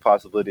offers the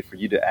possibility for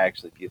you to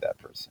actually be that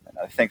person. And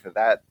I think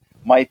that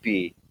might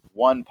be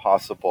one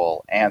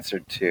possible answer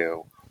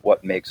to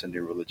what makes a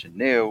new religion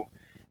new.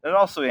 And it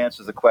also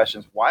answers the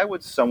questions, why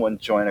would someone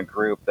join a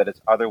group that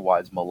is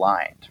otherwise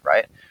maligned,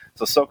 right?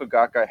 So Soka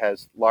Gakkai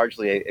has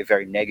largely a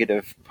very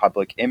negative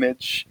public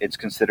image. It's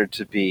considered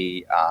to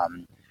be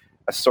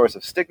a source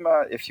of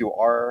stigma. If you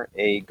are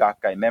a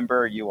Gakkai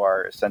member, you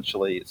are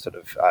essentially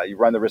you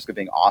run the risk of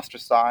being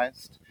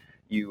ostracized.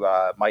 You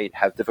might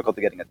have difficulty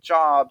getting a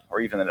job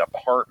or even an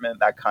apartment,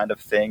 that kind of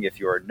thing. If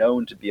you are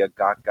known to be a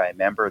Gakkai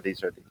member,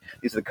 these are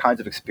the kinds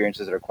of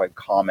experiences that are quite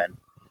common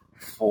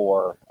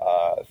for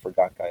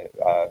Gakkai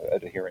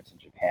adherents in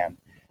Japan.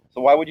 So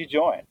why would you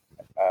join?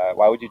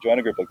 Why would you join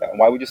a group like that? And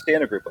why would you stay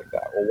in a group like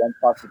that? Well, one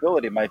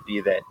possibility might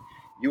be that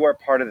you are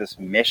part of this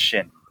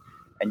mission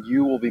and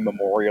you will be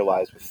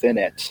memorialized within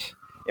it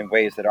in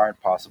ways that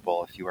aren't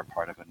possible if you are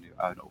part of an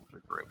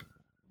older group.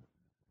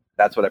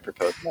 That's what I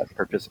propose, that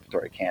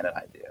participatory canon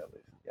idea, at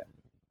least. Yeah.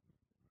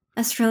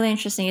 That's really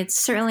interesting. It's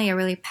certainly a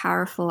really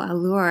powerful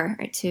allure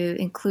to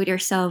include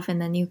yourself in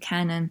the new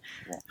canon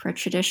for a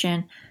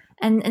tradition.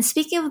 And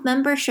speaking of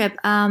membership,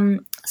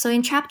 so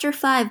in Chapter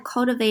 5,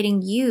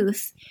 Cultivating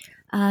Youth,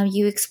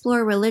 you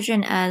explore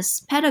religion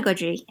as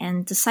pedagogy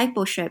and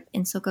discipleship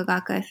in Soka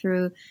Gakkai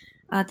through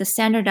the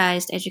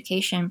standardized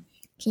education.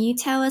 Can you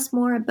tell us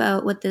more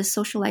about what this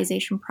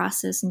socialization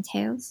process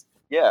entails?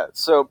 Yeah,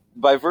 so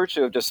by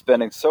virtue of just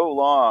spending so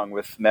long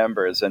with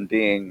members and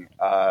being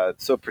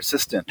so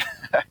persistent,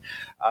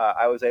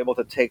 I was able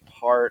to take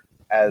part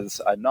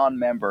as a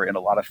non-member in a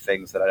lot of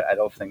things that I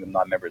don't think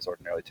non-members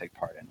ordinarily take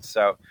part in.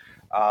 So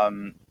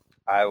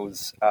I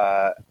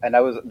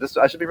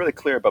should be really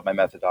clear about my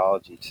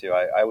methodology too.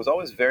 I was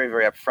always very,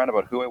 very upfront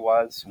about who I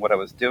was and what I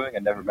was doing. I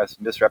never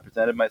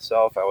misrepresented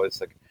myself. I was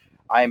like,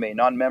 I am a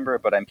non-member,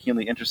 but I'm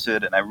keenly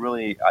interested. And I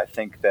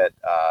think that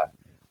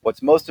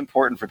what's most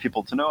important for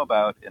people to know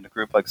about in a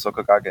group like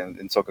Soka Gakkai,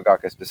 and Soka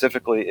Gakkai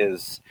specifically,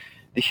 is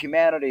the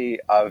humanity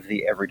of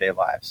the everyday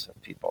lives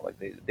of people. Like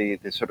they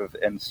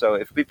and so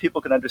if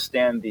people can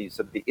understand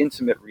the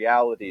intimate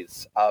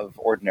realities of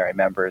ordinary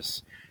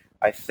members,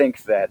 I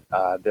think that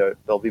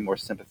they'll be more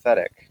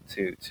sympathetic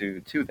to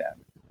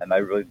them, and I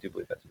really do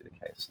believe that to be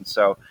the case. And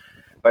so,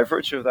 by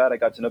virtue of that, I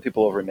got to know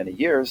people over many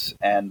years,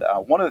 and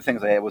one of the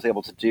things I was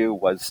able to do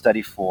was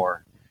study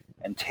for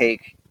and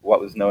take what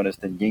was known as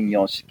the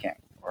Ningyo Shiken,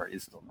 or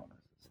is still known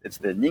as. It's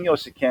the Ningyo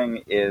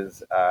Shiken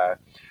is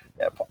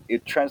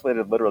it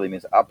translated literally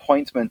means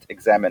appointment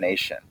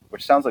examination,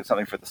 which sounds like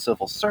something for the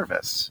civil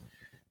service,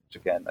 which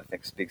again I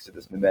think speaks to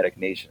this mimetic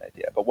nation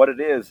idea. But what it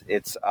is,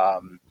 it's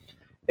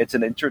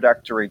an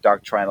introductory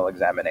doctrinal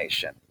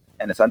examination.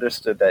 And it's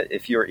understood that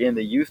if you're in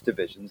the youth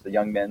divisions, the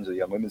young men's or the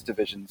young women's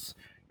divisions,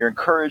 you're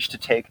encouraged to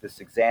take this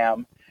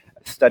exam,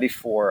 study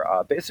for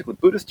basically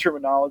Buddhist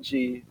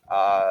terminology,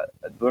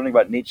 learning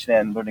about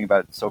Nichiren, learning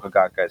about Soka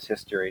Gakkai's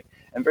history,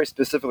 and very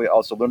specifically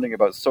also learning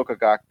about Soka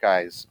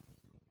Gakkai's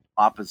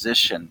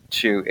opposition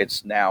to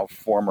its now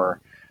former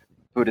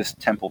Buddhist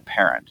temple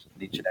parent,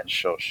 Nichiren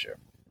Shoshu.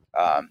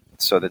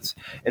 So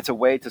it's a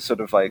way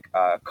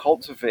to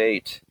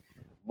cultivate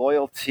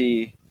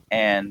loyalty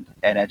and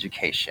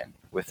education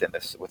within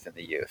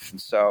the youth. And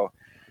so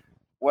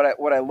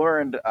what I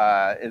learned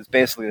is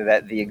basically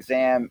that the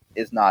exam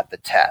is not the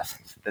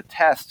test. The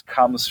test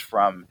comes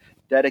from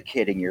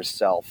dedicating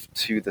yourself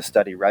to the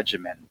study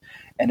regimen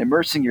and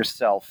immersing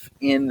yourself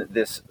in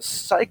this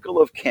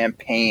cycle of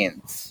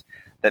campaigns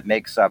that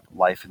makes up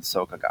life in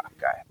Soka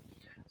Gakkai.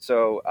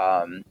 So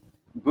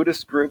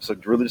Buddhist groups, or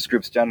religious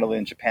groups generally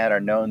in Japan, are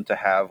known to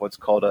have what's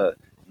called a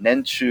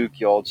Nenchu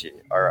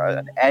Gyoji, or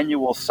an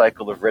annual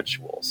cycle of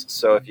rituals.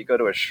 So if you go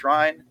to a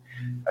shrine,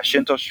 a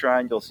Shinto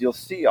shrine, you'll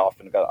see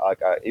often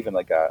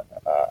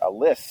a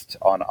list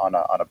on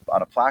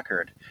a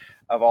placard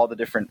of all the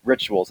different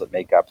rituals that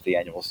make up the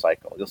annual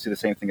cycle. You'll see the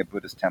same thing at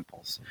Buddhist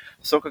temples.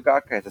 Soka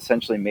Gakkai has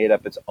essentially made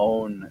up its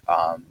own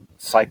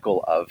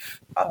cycle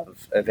of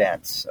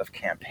events, of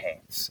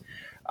campaigns.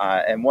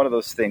 And one of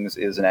those things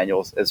is an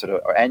annual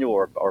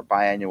or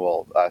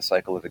biannual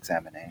cycle of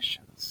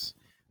examinations,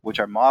 which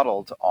are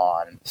modeled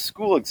on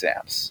school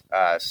exams.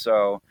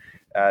 So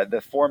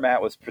the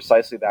format was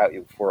precisely that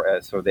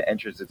for the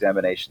entrance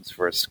examinations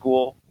for a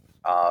school.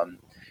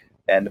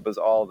 And it was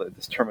all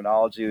this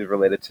terminology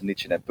related to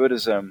Nichiren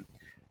Buddhism.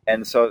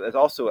 And so it's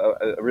also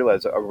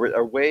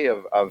a way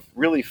of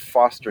really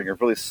fostering or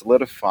really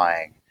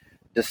solidifying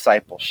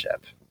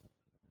discipleship.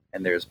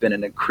 And there's been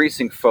an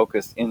increasing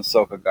focus in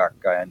Soka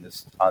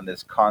Gakkai on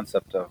this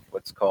concept of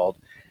what's called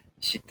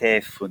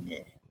shite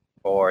funi,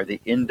 or the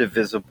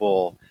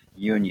indivisible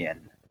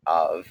union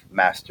of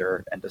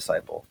master and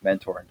disciple,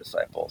 mentor and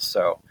disciple.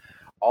 So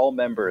all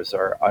members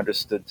are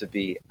understood to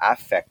be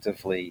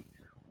affectively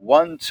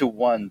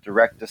one-to-one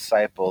direct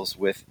disciples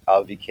with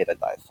Avikeda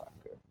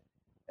Daisaku.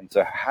 And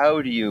so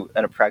how do you,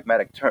 in a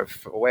pragmatic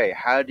way,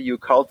 how do you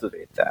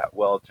cultivate that?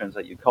 Well, it turns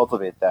out you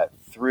cultivate that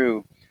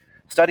through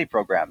study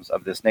programs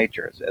of this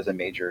nature as a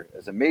major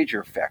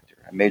factor,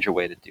 a major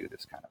way to do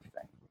this kind of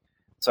thing.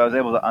 So I was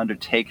able to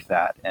undertake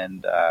that,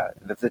 and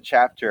the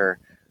chapter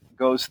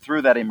goes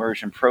through that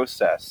immersion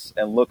process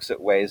and looks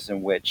at ways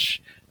in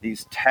which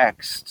these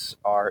texts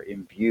are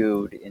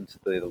imbued into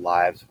the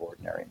lives of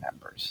ordinary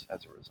members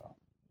as a result.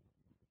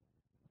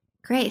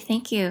 Great,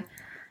 thank you.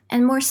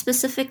 And more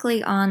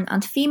specifically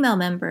on female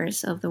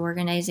members of the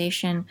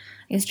organization,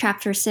 is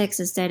Chapter 6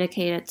 is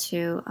dedicated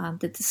to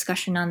the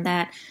discussion on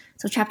that.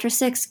 So Chapter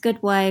 6,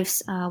 Good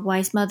Wives,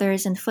 Wise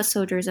Mothers, and Foot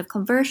Soldiers of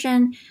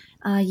Conversion,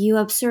 you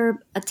observe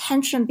a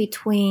tension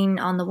between,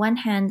 on the one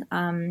hand,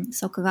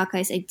 Soka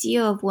Gakkai's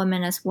ideal of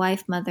women as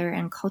wife, mother,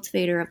 and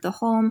cultivator of the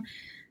home,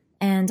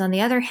 and on the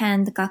other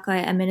hand, the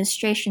Gakkai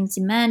administration's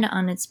demand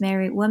on its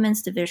married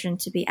women's division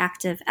to be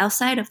active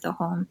outside of the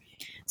home.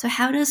 So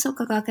how does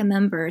Soka Gakkai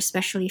members,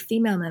 especially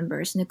female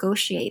members,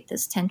 negotiate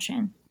this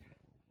tension?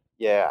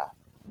 Yeah,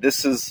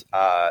 this is,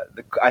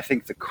 I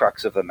think, the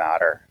crux of the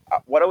matter.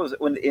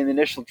 In the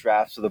initial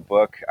drafts of the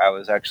book, I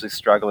was actually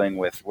struggling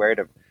with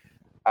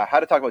how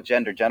to talk about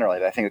gender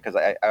generally. I think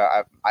because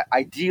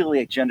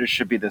ideally, gender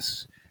should be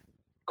this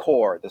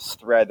core, this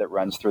thread that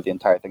runs through the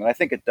entire thing, and I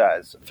think it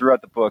does.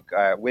 Throughout the book,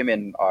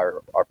 women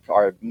are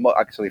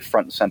actually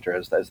front and center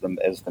as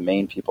the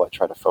main people I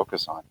try to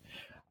focus on.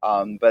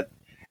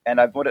 And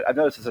I've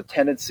noticed there's a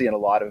tendency in a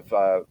lot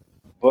of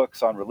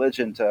books on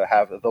religion to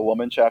have the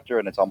woman chapter,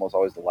 and it's almost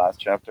always the last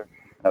chapter.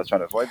 And I was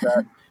trying to avoid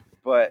that,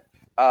 but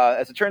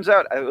as it turns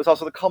out, it was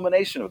also the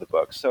culmination of the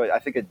book. So I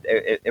think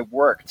it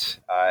worked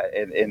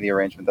in the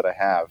arrangement that I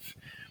have.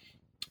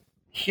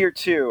 Here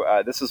too,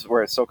 this is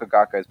where Soka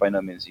Gakkai is by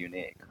no means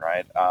unique,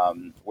 right?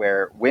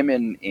 Where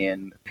women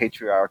in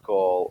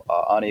patriarchal,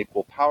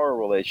 unequal power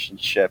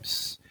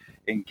relationships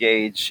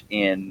engage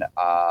in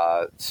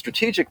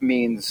strategic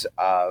means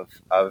of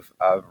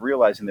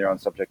realizing their own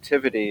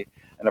subjectivity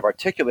and of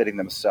articulating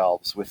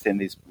themselves within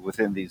these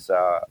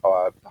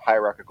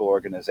hierarchical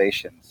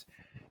organizations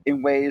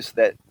in ways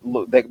that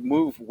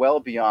move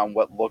well beyond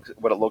what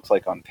it looks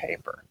like on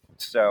paper.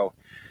 So,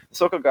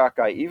 Soka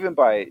Gakkai, even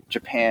by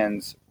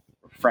Japan's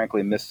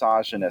frankly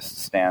misogynist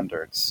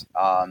standards,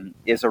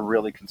 is a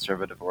really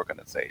conservative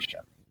organization.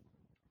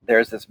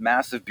 There's this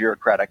massive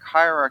bureaucratic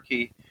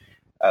hierarchy,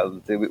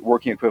 the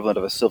working equivalent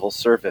of a civil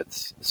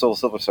service,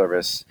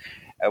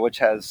 which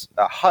has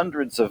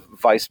hundreds of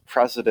vice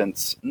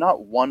presidents,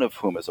 not one of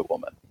whom is a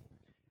woman.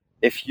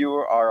 If you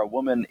are a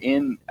woman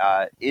in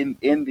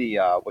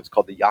the what's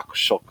called the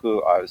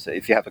yakushoku,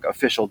 if you have like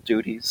official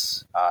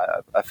duties,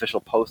 official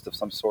post of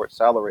some sort,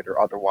 salaried or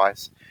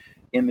otherwise,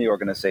 in the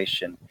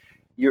organization,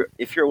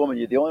 if you're a woman,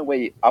 the only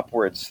way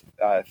upwards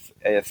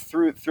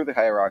through the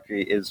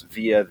hierarchy is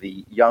via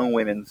the young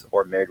women's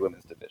or married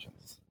women's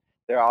divisions.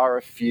 There are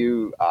a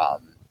few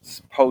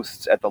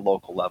posts at the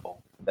local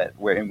level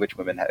in which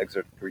women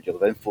exert a great deal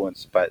of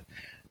influence, but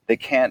they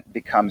can't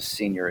become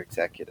senior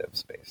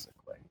executives, basically.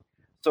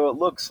 So it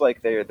looks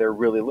like they're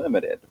really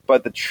limited.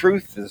 But the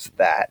truth is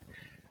that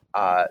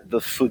the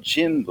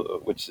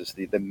Fujinbu, which is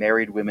the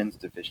married women's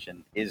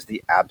division, is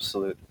the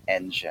absolute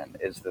engine,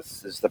 is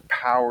the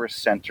power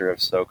center of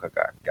Soka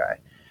Gakkai.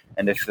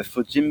 And if the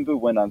Fujinbu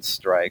went on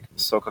strike,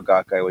 Soka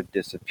Gakkai would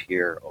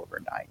disappear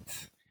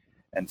overnight.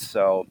 And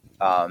so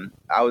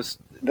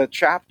the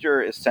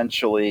chapter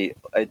essentially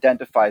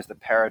identifies the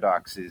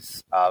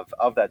paradoxes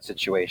of that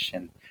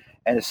situation,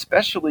 and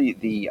especially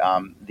the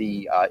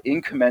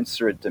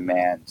incommensurate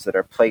demands that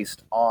are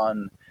placed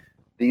on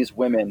these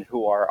women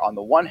who are, on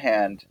the one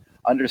hand,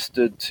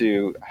 understood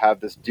to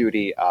have this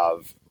duty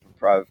of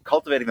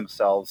cultivating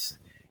themselves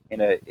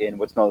in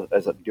what's known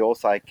as a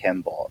Ryosai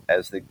Kenbo,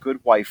 as the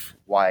good wife,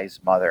 wise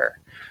mother.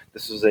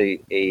 This was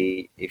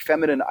a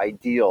feminine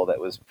ideal that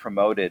was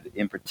promoted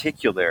in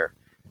particular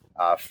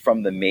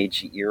from the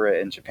Meiji era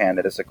in Japan.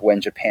 That is, like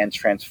when Japan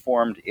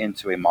transformed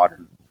into a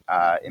modern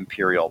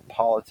imperial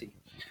polity,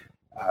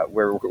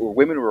 where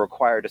women were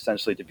required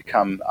essentially to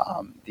become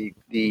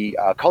the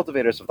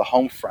cultivators of the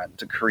home front,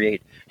 to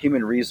create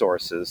human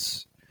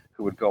resources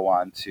who would go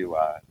on to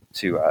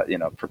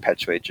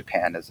perpetuate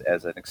Japan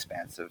as an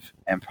expansive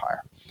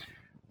empire.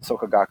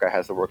 Soka Gakkai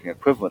has the working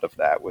equivalent of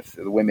that, with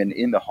the women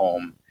in the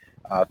home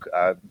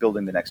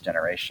building the next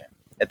generation.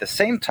 At the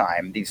same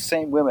time, these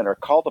same women are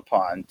called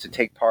upon to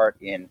take part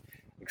in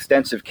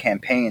extensive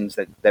campaigns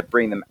that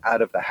bring them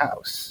out of the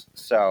house.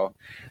 So,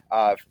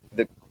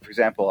 for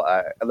example,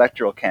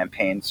 electoral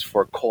campaigns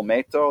for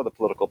Komeito, the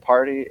political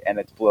party, and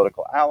its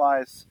political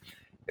allies.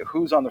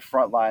 Who's on the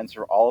front lines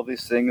for all of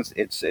these things?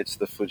 It's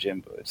the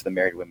Fujinbu, it's the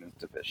married women's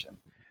division.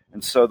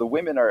 And so the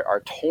women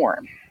are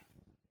torn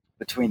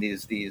between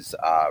these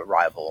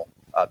rival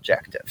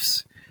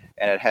objectives.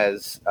 And it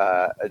has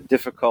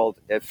difficult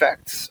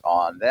effects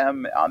on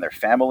them, on their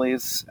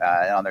families,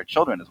 and on their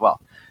children as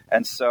well.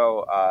 And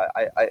so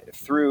I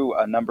through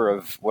a number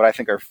of what I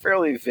think are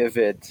fairly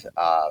vivid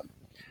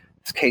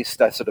case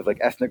studies, sort of like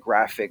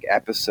ethnographic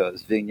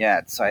episodes,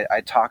 vignettes,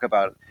 I talk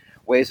about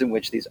ways in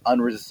which these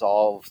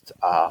unresolved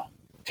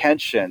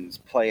tensions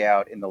play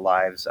out in the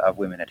lives of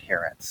women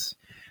adherents.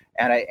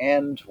 And I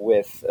end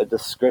with a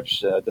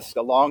description,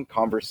 a long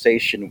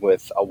conversation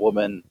with a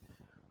woman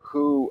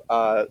who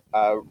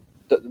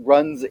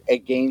runs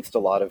against a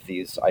lot of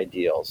these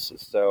ideals.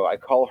 So I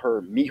call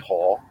her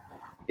Miho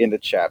in the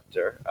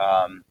chapter.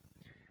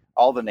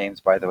 All the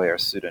names, by the way, are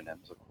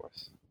pseudonyms, of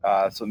course.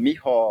 So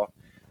Miho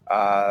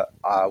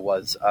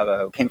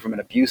came from an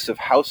abusive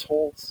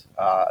household,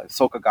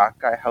 Soka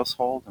Gakkai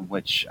household, in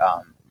which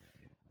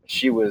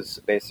she was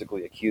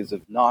basically accused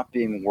of not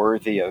being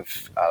worthy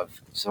of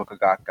Soka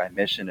Gakkai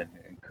mission and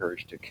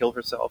encouraged to kill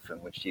herself, in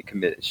which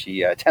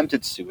she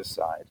attempted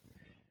suicide.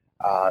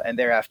 And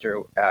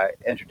thereafter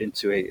entered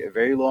into a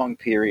very long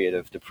period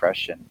of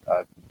depression,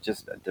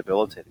 just a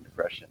debilitating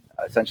depression,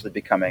 essentially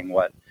becoming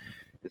what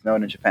is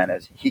known in Japan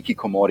as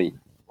hikikomori,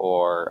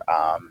 or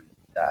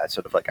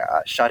sort of like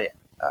a shut-in,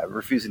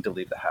 refusing to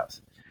leave the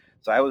house.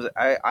 So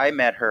I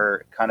met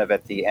her kind of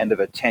at the end of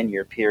a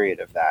 10-year period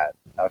of that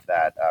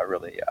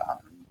really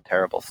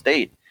terrible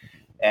state,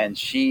 and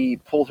she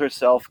pulled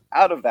herself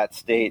out of that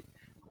state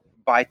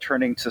by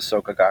turning to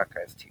Soka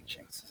Gakkai's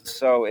teachings.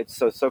 So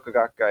Soka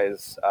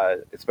Gakkai's,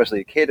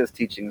 especially Ikeda's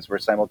teachings, were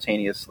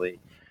simultaneously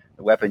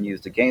the weapon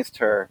used against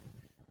her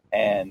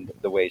and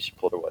the way she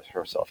pulled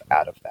herself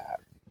out of that.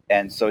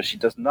 And so she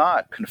does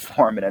not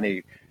conform in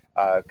any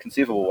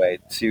conceivable way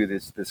to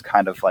this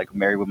kind of like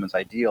married woman's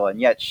ideal, and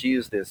yet she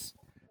is this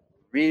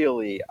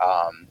really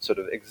sort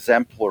of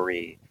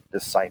exemplary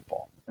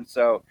disciple. And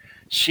so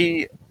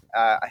she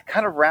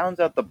kind of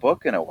rounds out the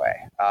book in a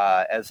way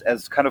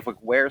as kind of like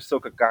where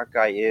Soka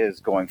Gakkai is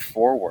going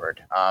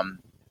forward,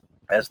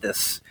 as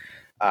this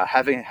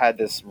having had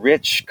this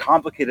rich,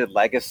 complicated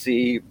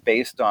legacy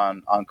based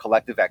on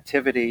collective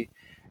activity,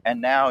 and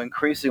now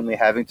increasingly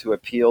having to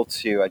appeal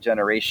to a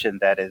generation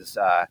that is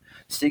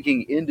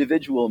seeking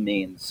individual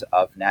means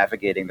of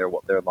navigating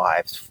their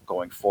lives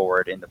going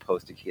forward in the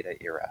post-Ikeda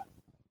era.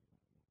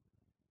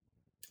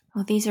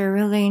 Well, these are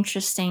really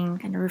interesting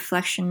kind of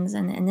reflections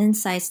and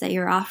insights that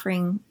you're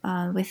offering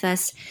with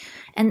us.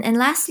 And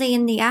lastly,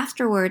 in the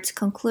afterwards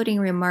concluding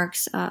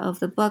remarks of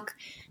the book,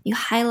 you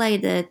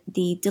highlighted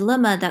the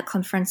dilemma that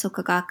confronts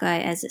Soka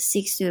Gakkai as it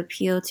seeks to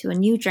appeal to a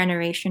new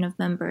generation of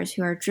members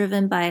who are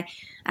driven by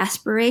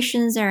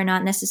aspirations that are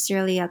not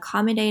necessarily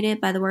accommodated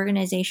by the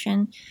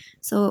organization.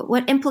 So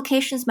what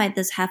implications might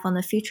this have on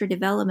the future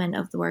development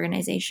of the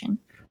organization?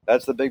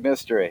 That's the big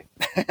mystery.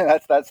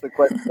 That's the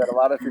question that a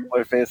lot of people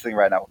are facing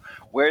right now.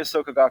 Where's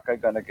Soka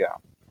Gakkai going to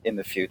go in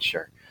the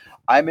future?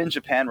 I'm in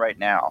Japan right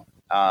now.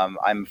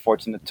 I'm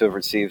fortunate to have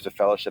received a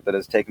fellowship that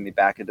has taken me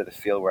back into the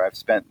field where I've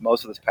spent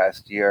most of this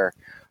past year,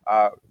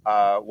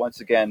 once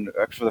again,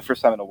 for the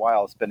first time in a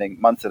while, spending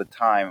months at a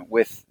time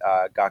with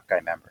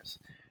Gakkai members.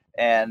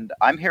 And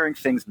I'm hearing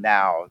things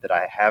now that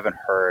I haven't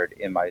heard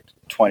in my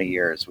 20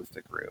 years with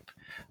the group.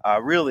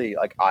 Really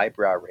like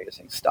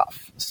eyebrow-raising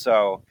stuff.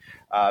 So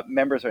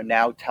members are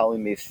now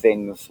telling me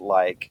things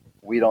like,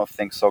 we don't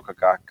think Soka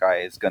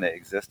Gakkai is going to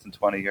exist in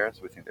 20 years.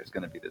 We think there's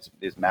going to be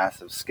these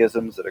massive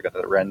schisms that are going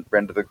to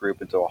render the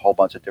group into a whole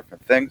bunch of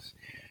different things.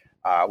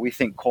 We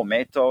think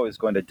Komeito is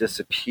going to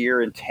disappear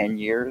in 10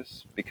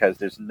 years because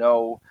there's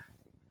no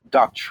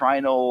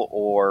doctrinal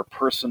or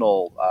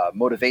personal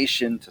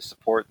motivation to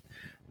support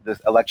this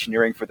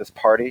electioneering for this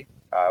party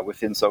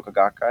within Soka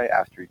Gakkai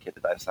after Ikeda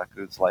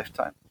Daisaku's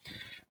lifetime.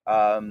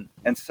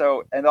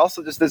 And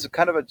also just there's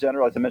kind of a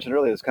general, as I mentioned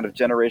earlier, this kind of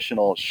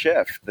generational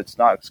shift that's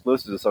not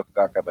exclusive to Soka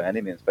Gakkai by any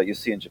means, but you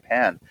see in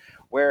Japan,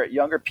 where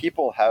younger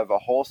people have a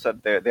whole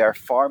set, they are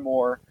far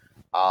more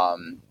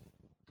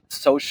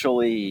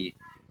socially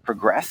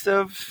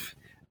progressive.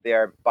 They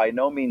are by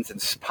no means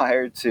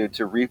inspired to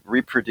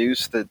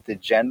reproduce the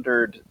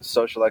gendered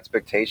social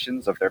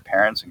expectations of their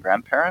parents and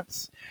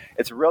grandparents.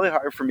 It's really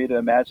hard for me to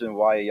imagine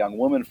why a young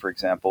woman, for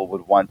example,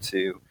 would want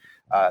to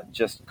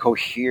just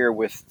cohere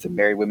with the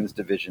Married Women's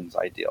Division's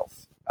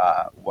ideals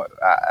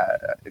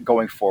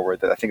going forward.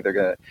 That I think they're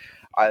going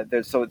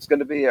to. So it's going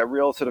to be a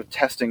real sort of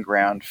testing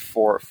ground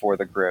for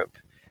the group,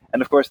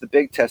 and of course the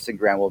big testing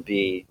ground will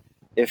be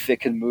if it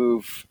can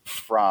move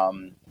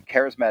from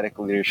charismatic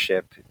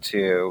leadership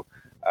to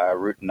a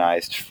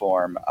routinized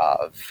form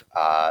of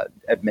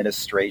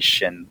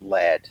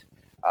administration-led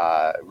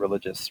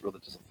religious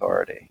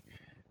authority.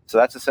 So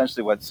that's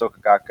essentially what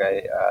Soka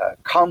Gakkai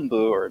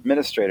kanbu, or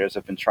administrators,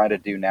 have been trying to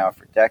do now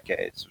for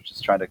decades, which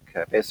is trying to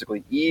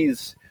basically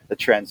ease the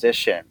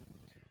transition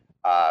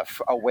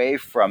away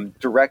from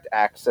direct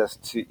access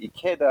to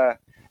Ikeda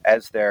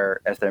as their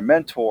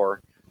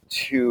mentor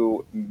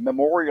to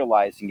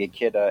memorializing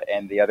Ikeda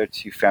and the other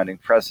two founding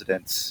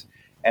presidents,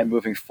 and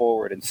moving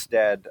forward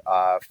instead,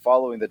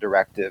 following the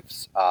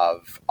directives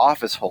of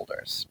office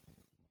holders.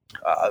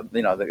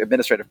 The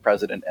administrative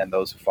president and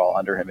those who fall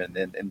under him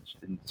in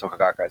Soka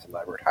Gakkai's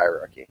elaborate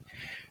hierarchy.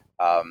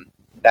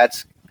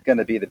 That's going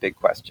to be the big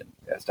question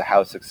as to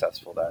how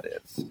successful that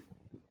is.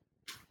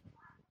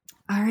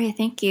 All right,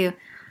 thank you.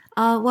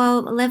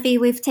 Well, Levi,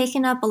 we've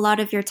taken up a lot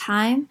of your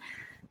time,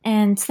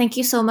 and thank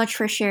you so much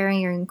for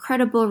sharing your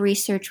incredible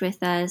research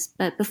with us.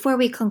 But before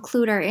we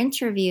conclude our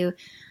interview,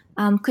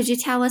 could you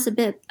tell us a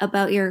bit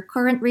about your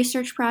current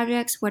research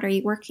projects? What are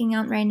you working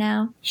on right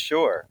now?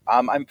 Sure.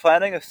 I'm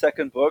planning a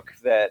second book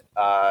that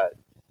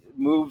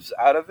moves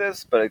out of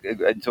this, but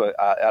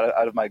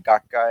out of my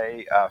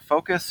Gakkai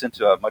focus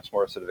into a much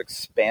more sort of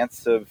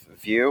expansive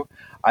view.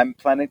 I'm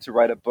planning to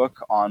write a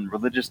book on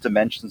religious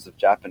dimensions of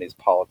Japanese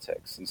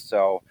politics. And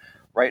so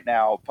right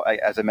now,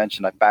 as I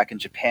mentioned, I'm back in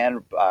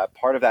Japan.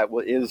 Part of that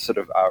is sort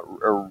of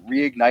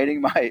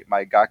reigniting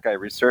my Gakkai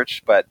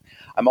research, but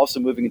I'm also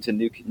moving into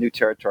new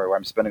territory where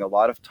I'm spending a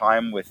lot of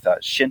time with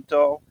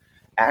Shinto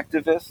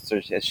activists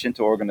or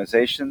Shinto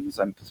organizations.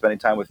 I'm spending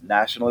time with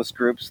nationalist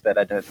groups that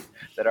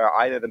are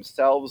either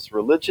themselves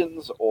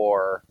religions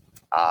or,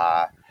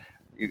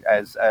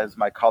 as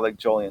my colleague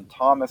Jolyon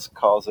Thomas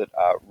calls it,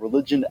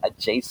 religion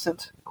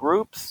adjacent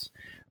groups.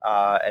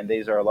 And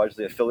these are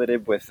largely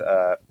affiliated with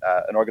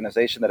an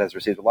organization that has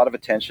received a lot of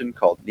attention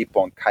called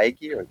Nippon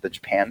Kaigi, or the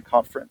Japan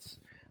Conference,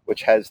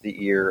 which has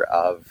the ear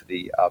of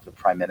the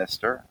Prime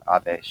Minister,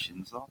 Abe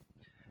Shinzo.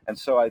 And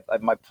so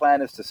my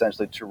plan is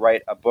essentially to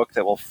write a book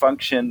that will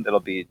function, that'll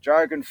be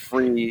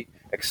jargon-free,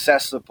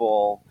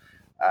 accessible,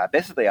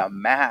 basically a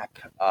map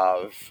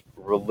of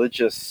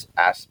religious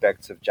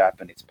aspects of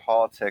Japanese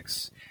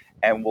politics,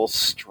 and will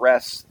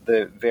stress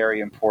the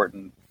very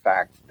important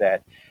fact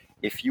that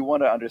if you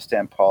want to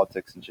understand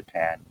politics in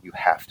Japan, you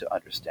have to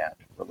understand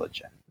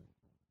religion.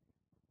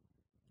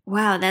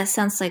 Wow, that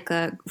sounds like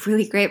a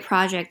really great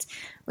project.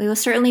 We will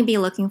certainly be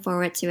looking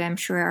forward to it. I'm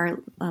sure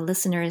our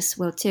listeners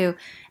will too.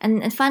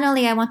 And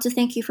finally, I want to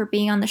thank you for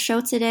being on the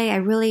show today. I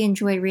really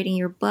enjoyed reading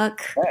your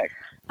book. Thanks.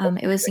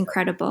 It was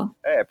incredible.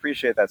 Hey, I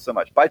appreciate that so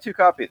much. Buy 2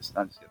 copies.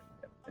 I'm just kidding.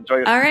 Enjoy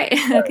your All right.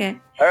 Okay.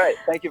 All right.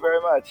 Thank you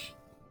very much.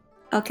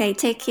 Okay.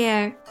 Take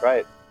care.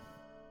 Right.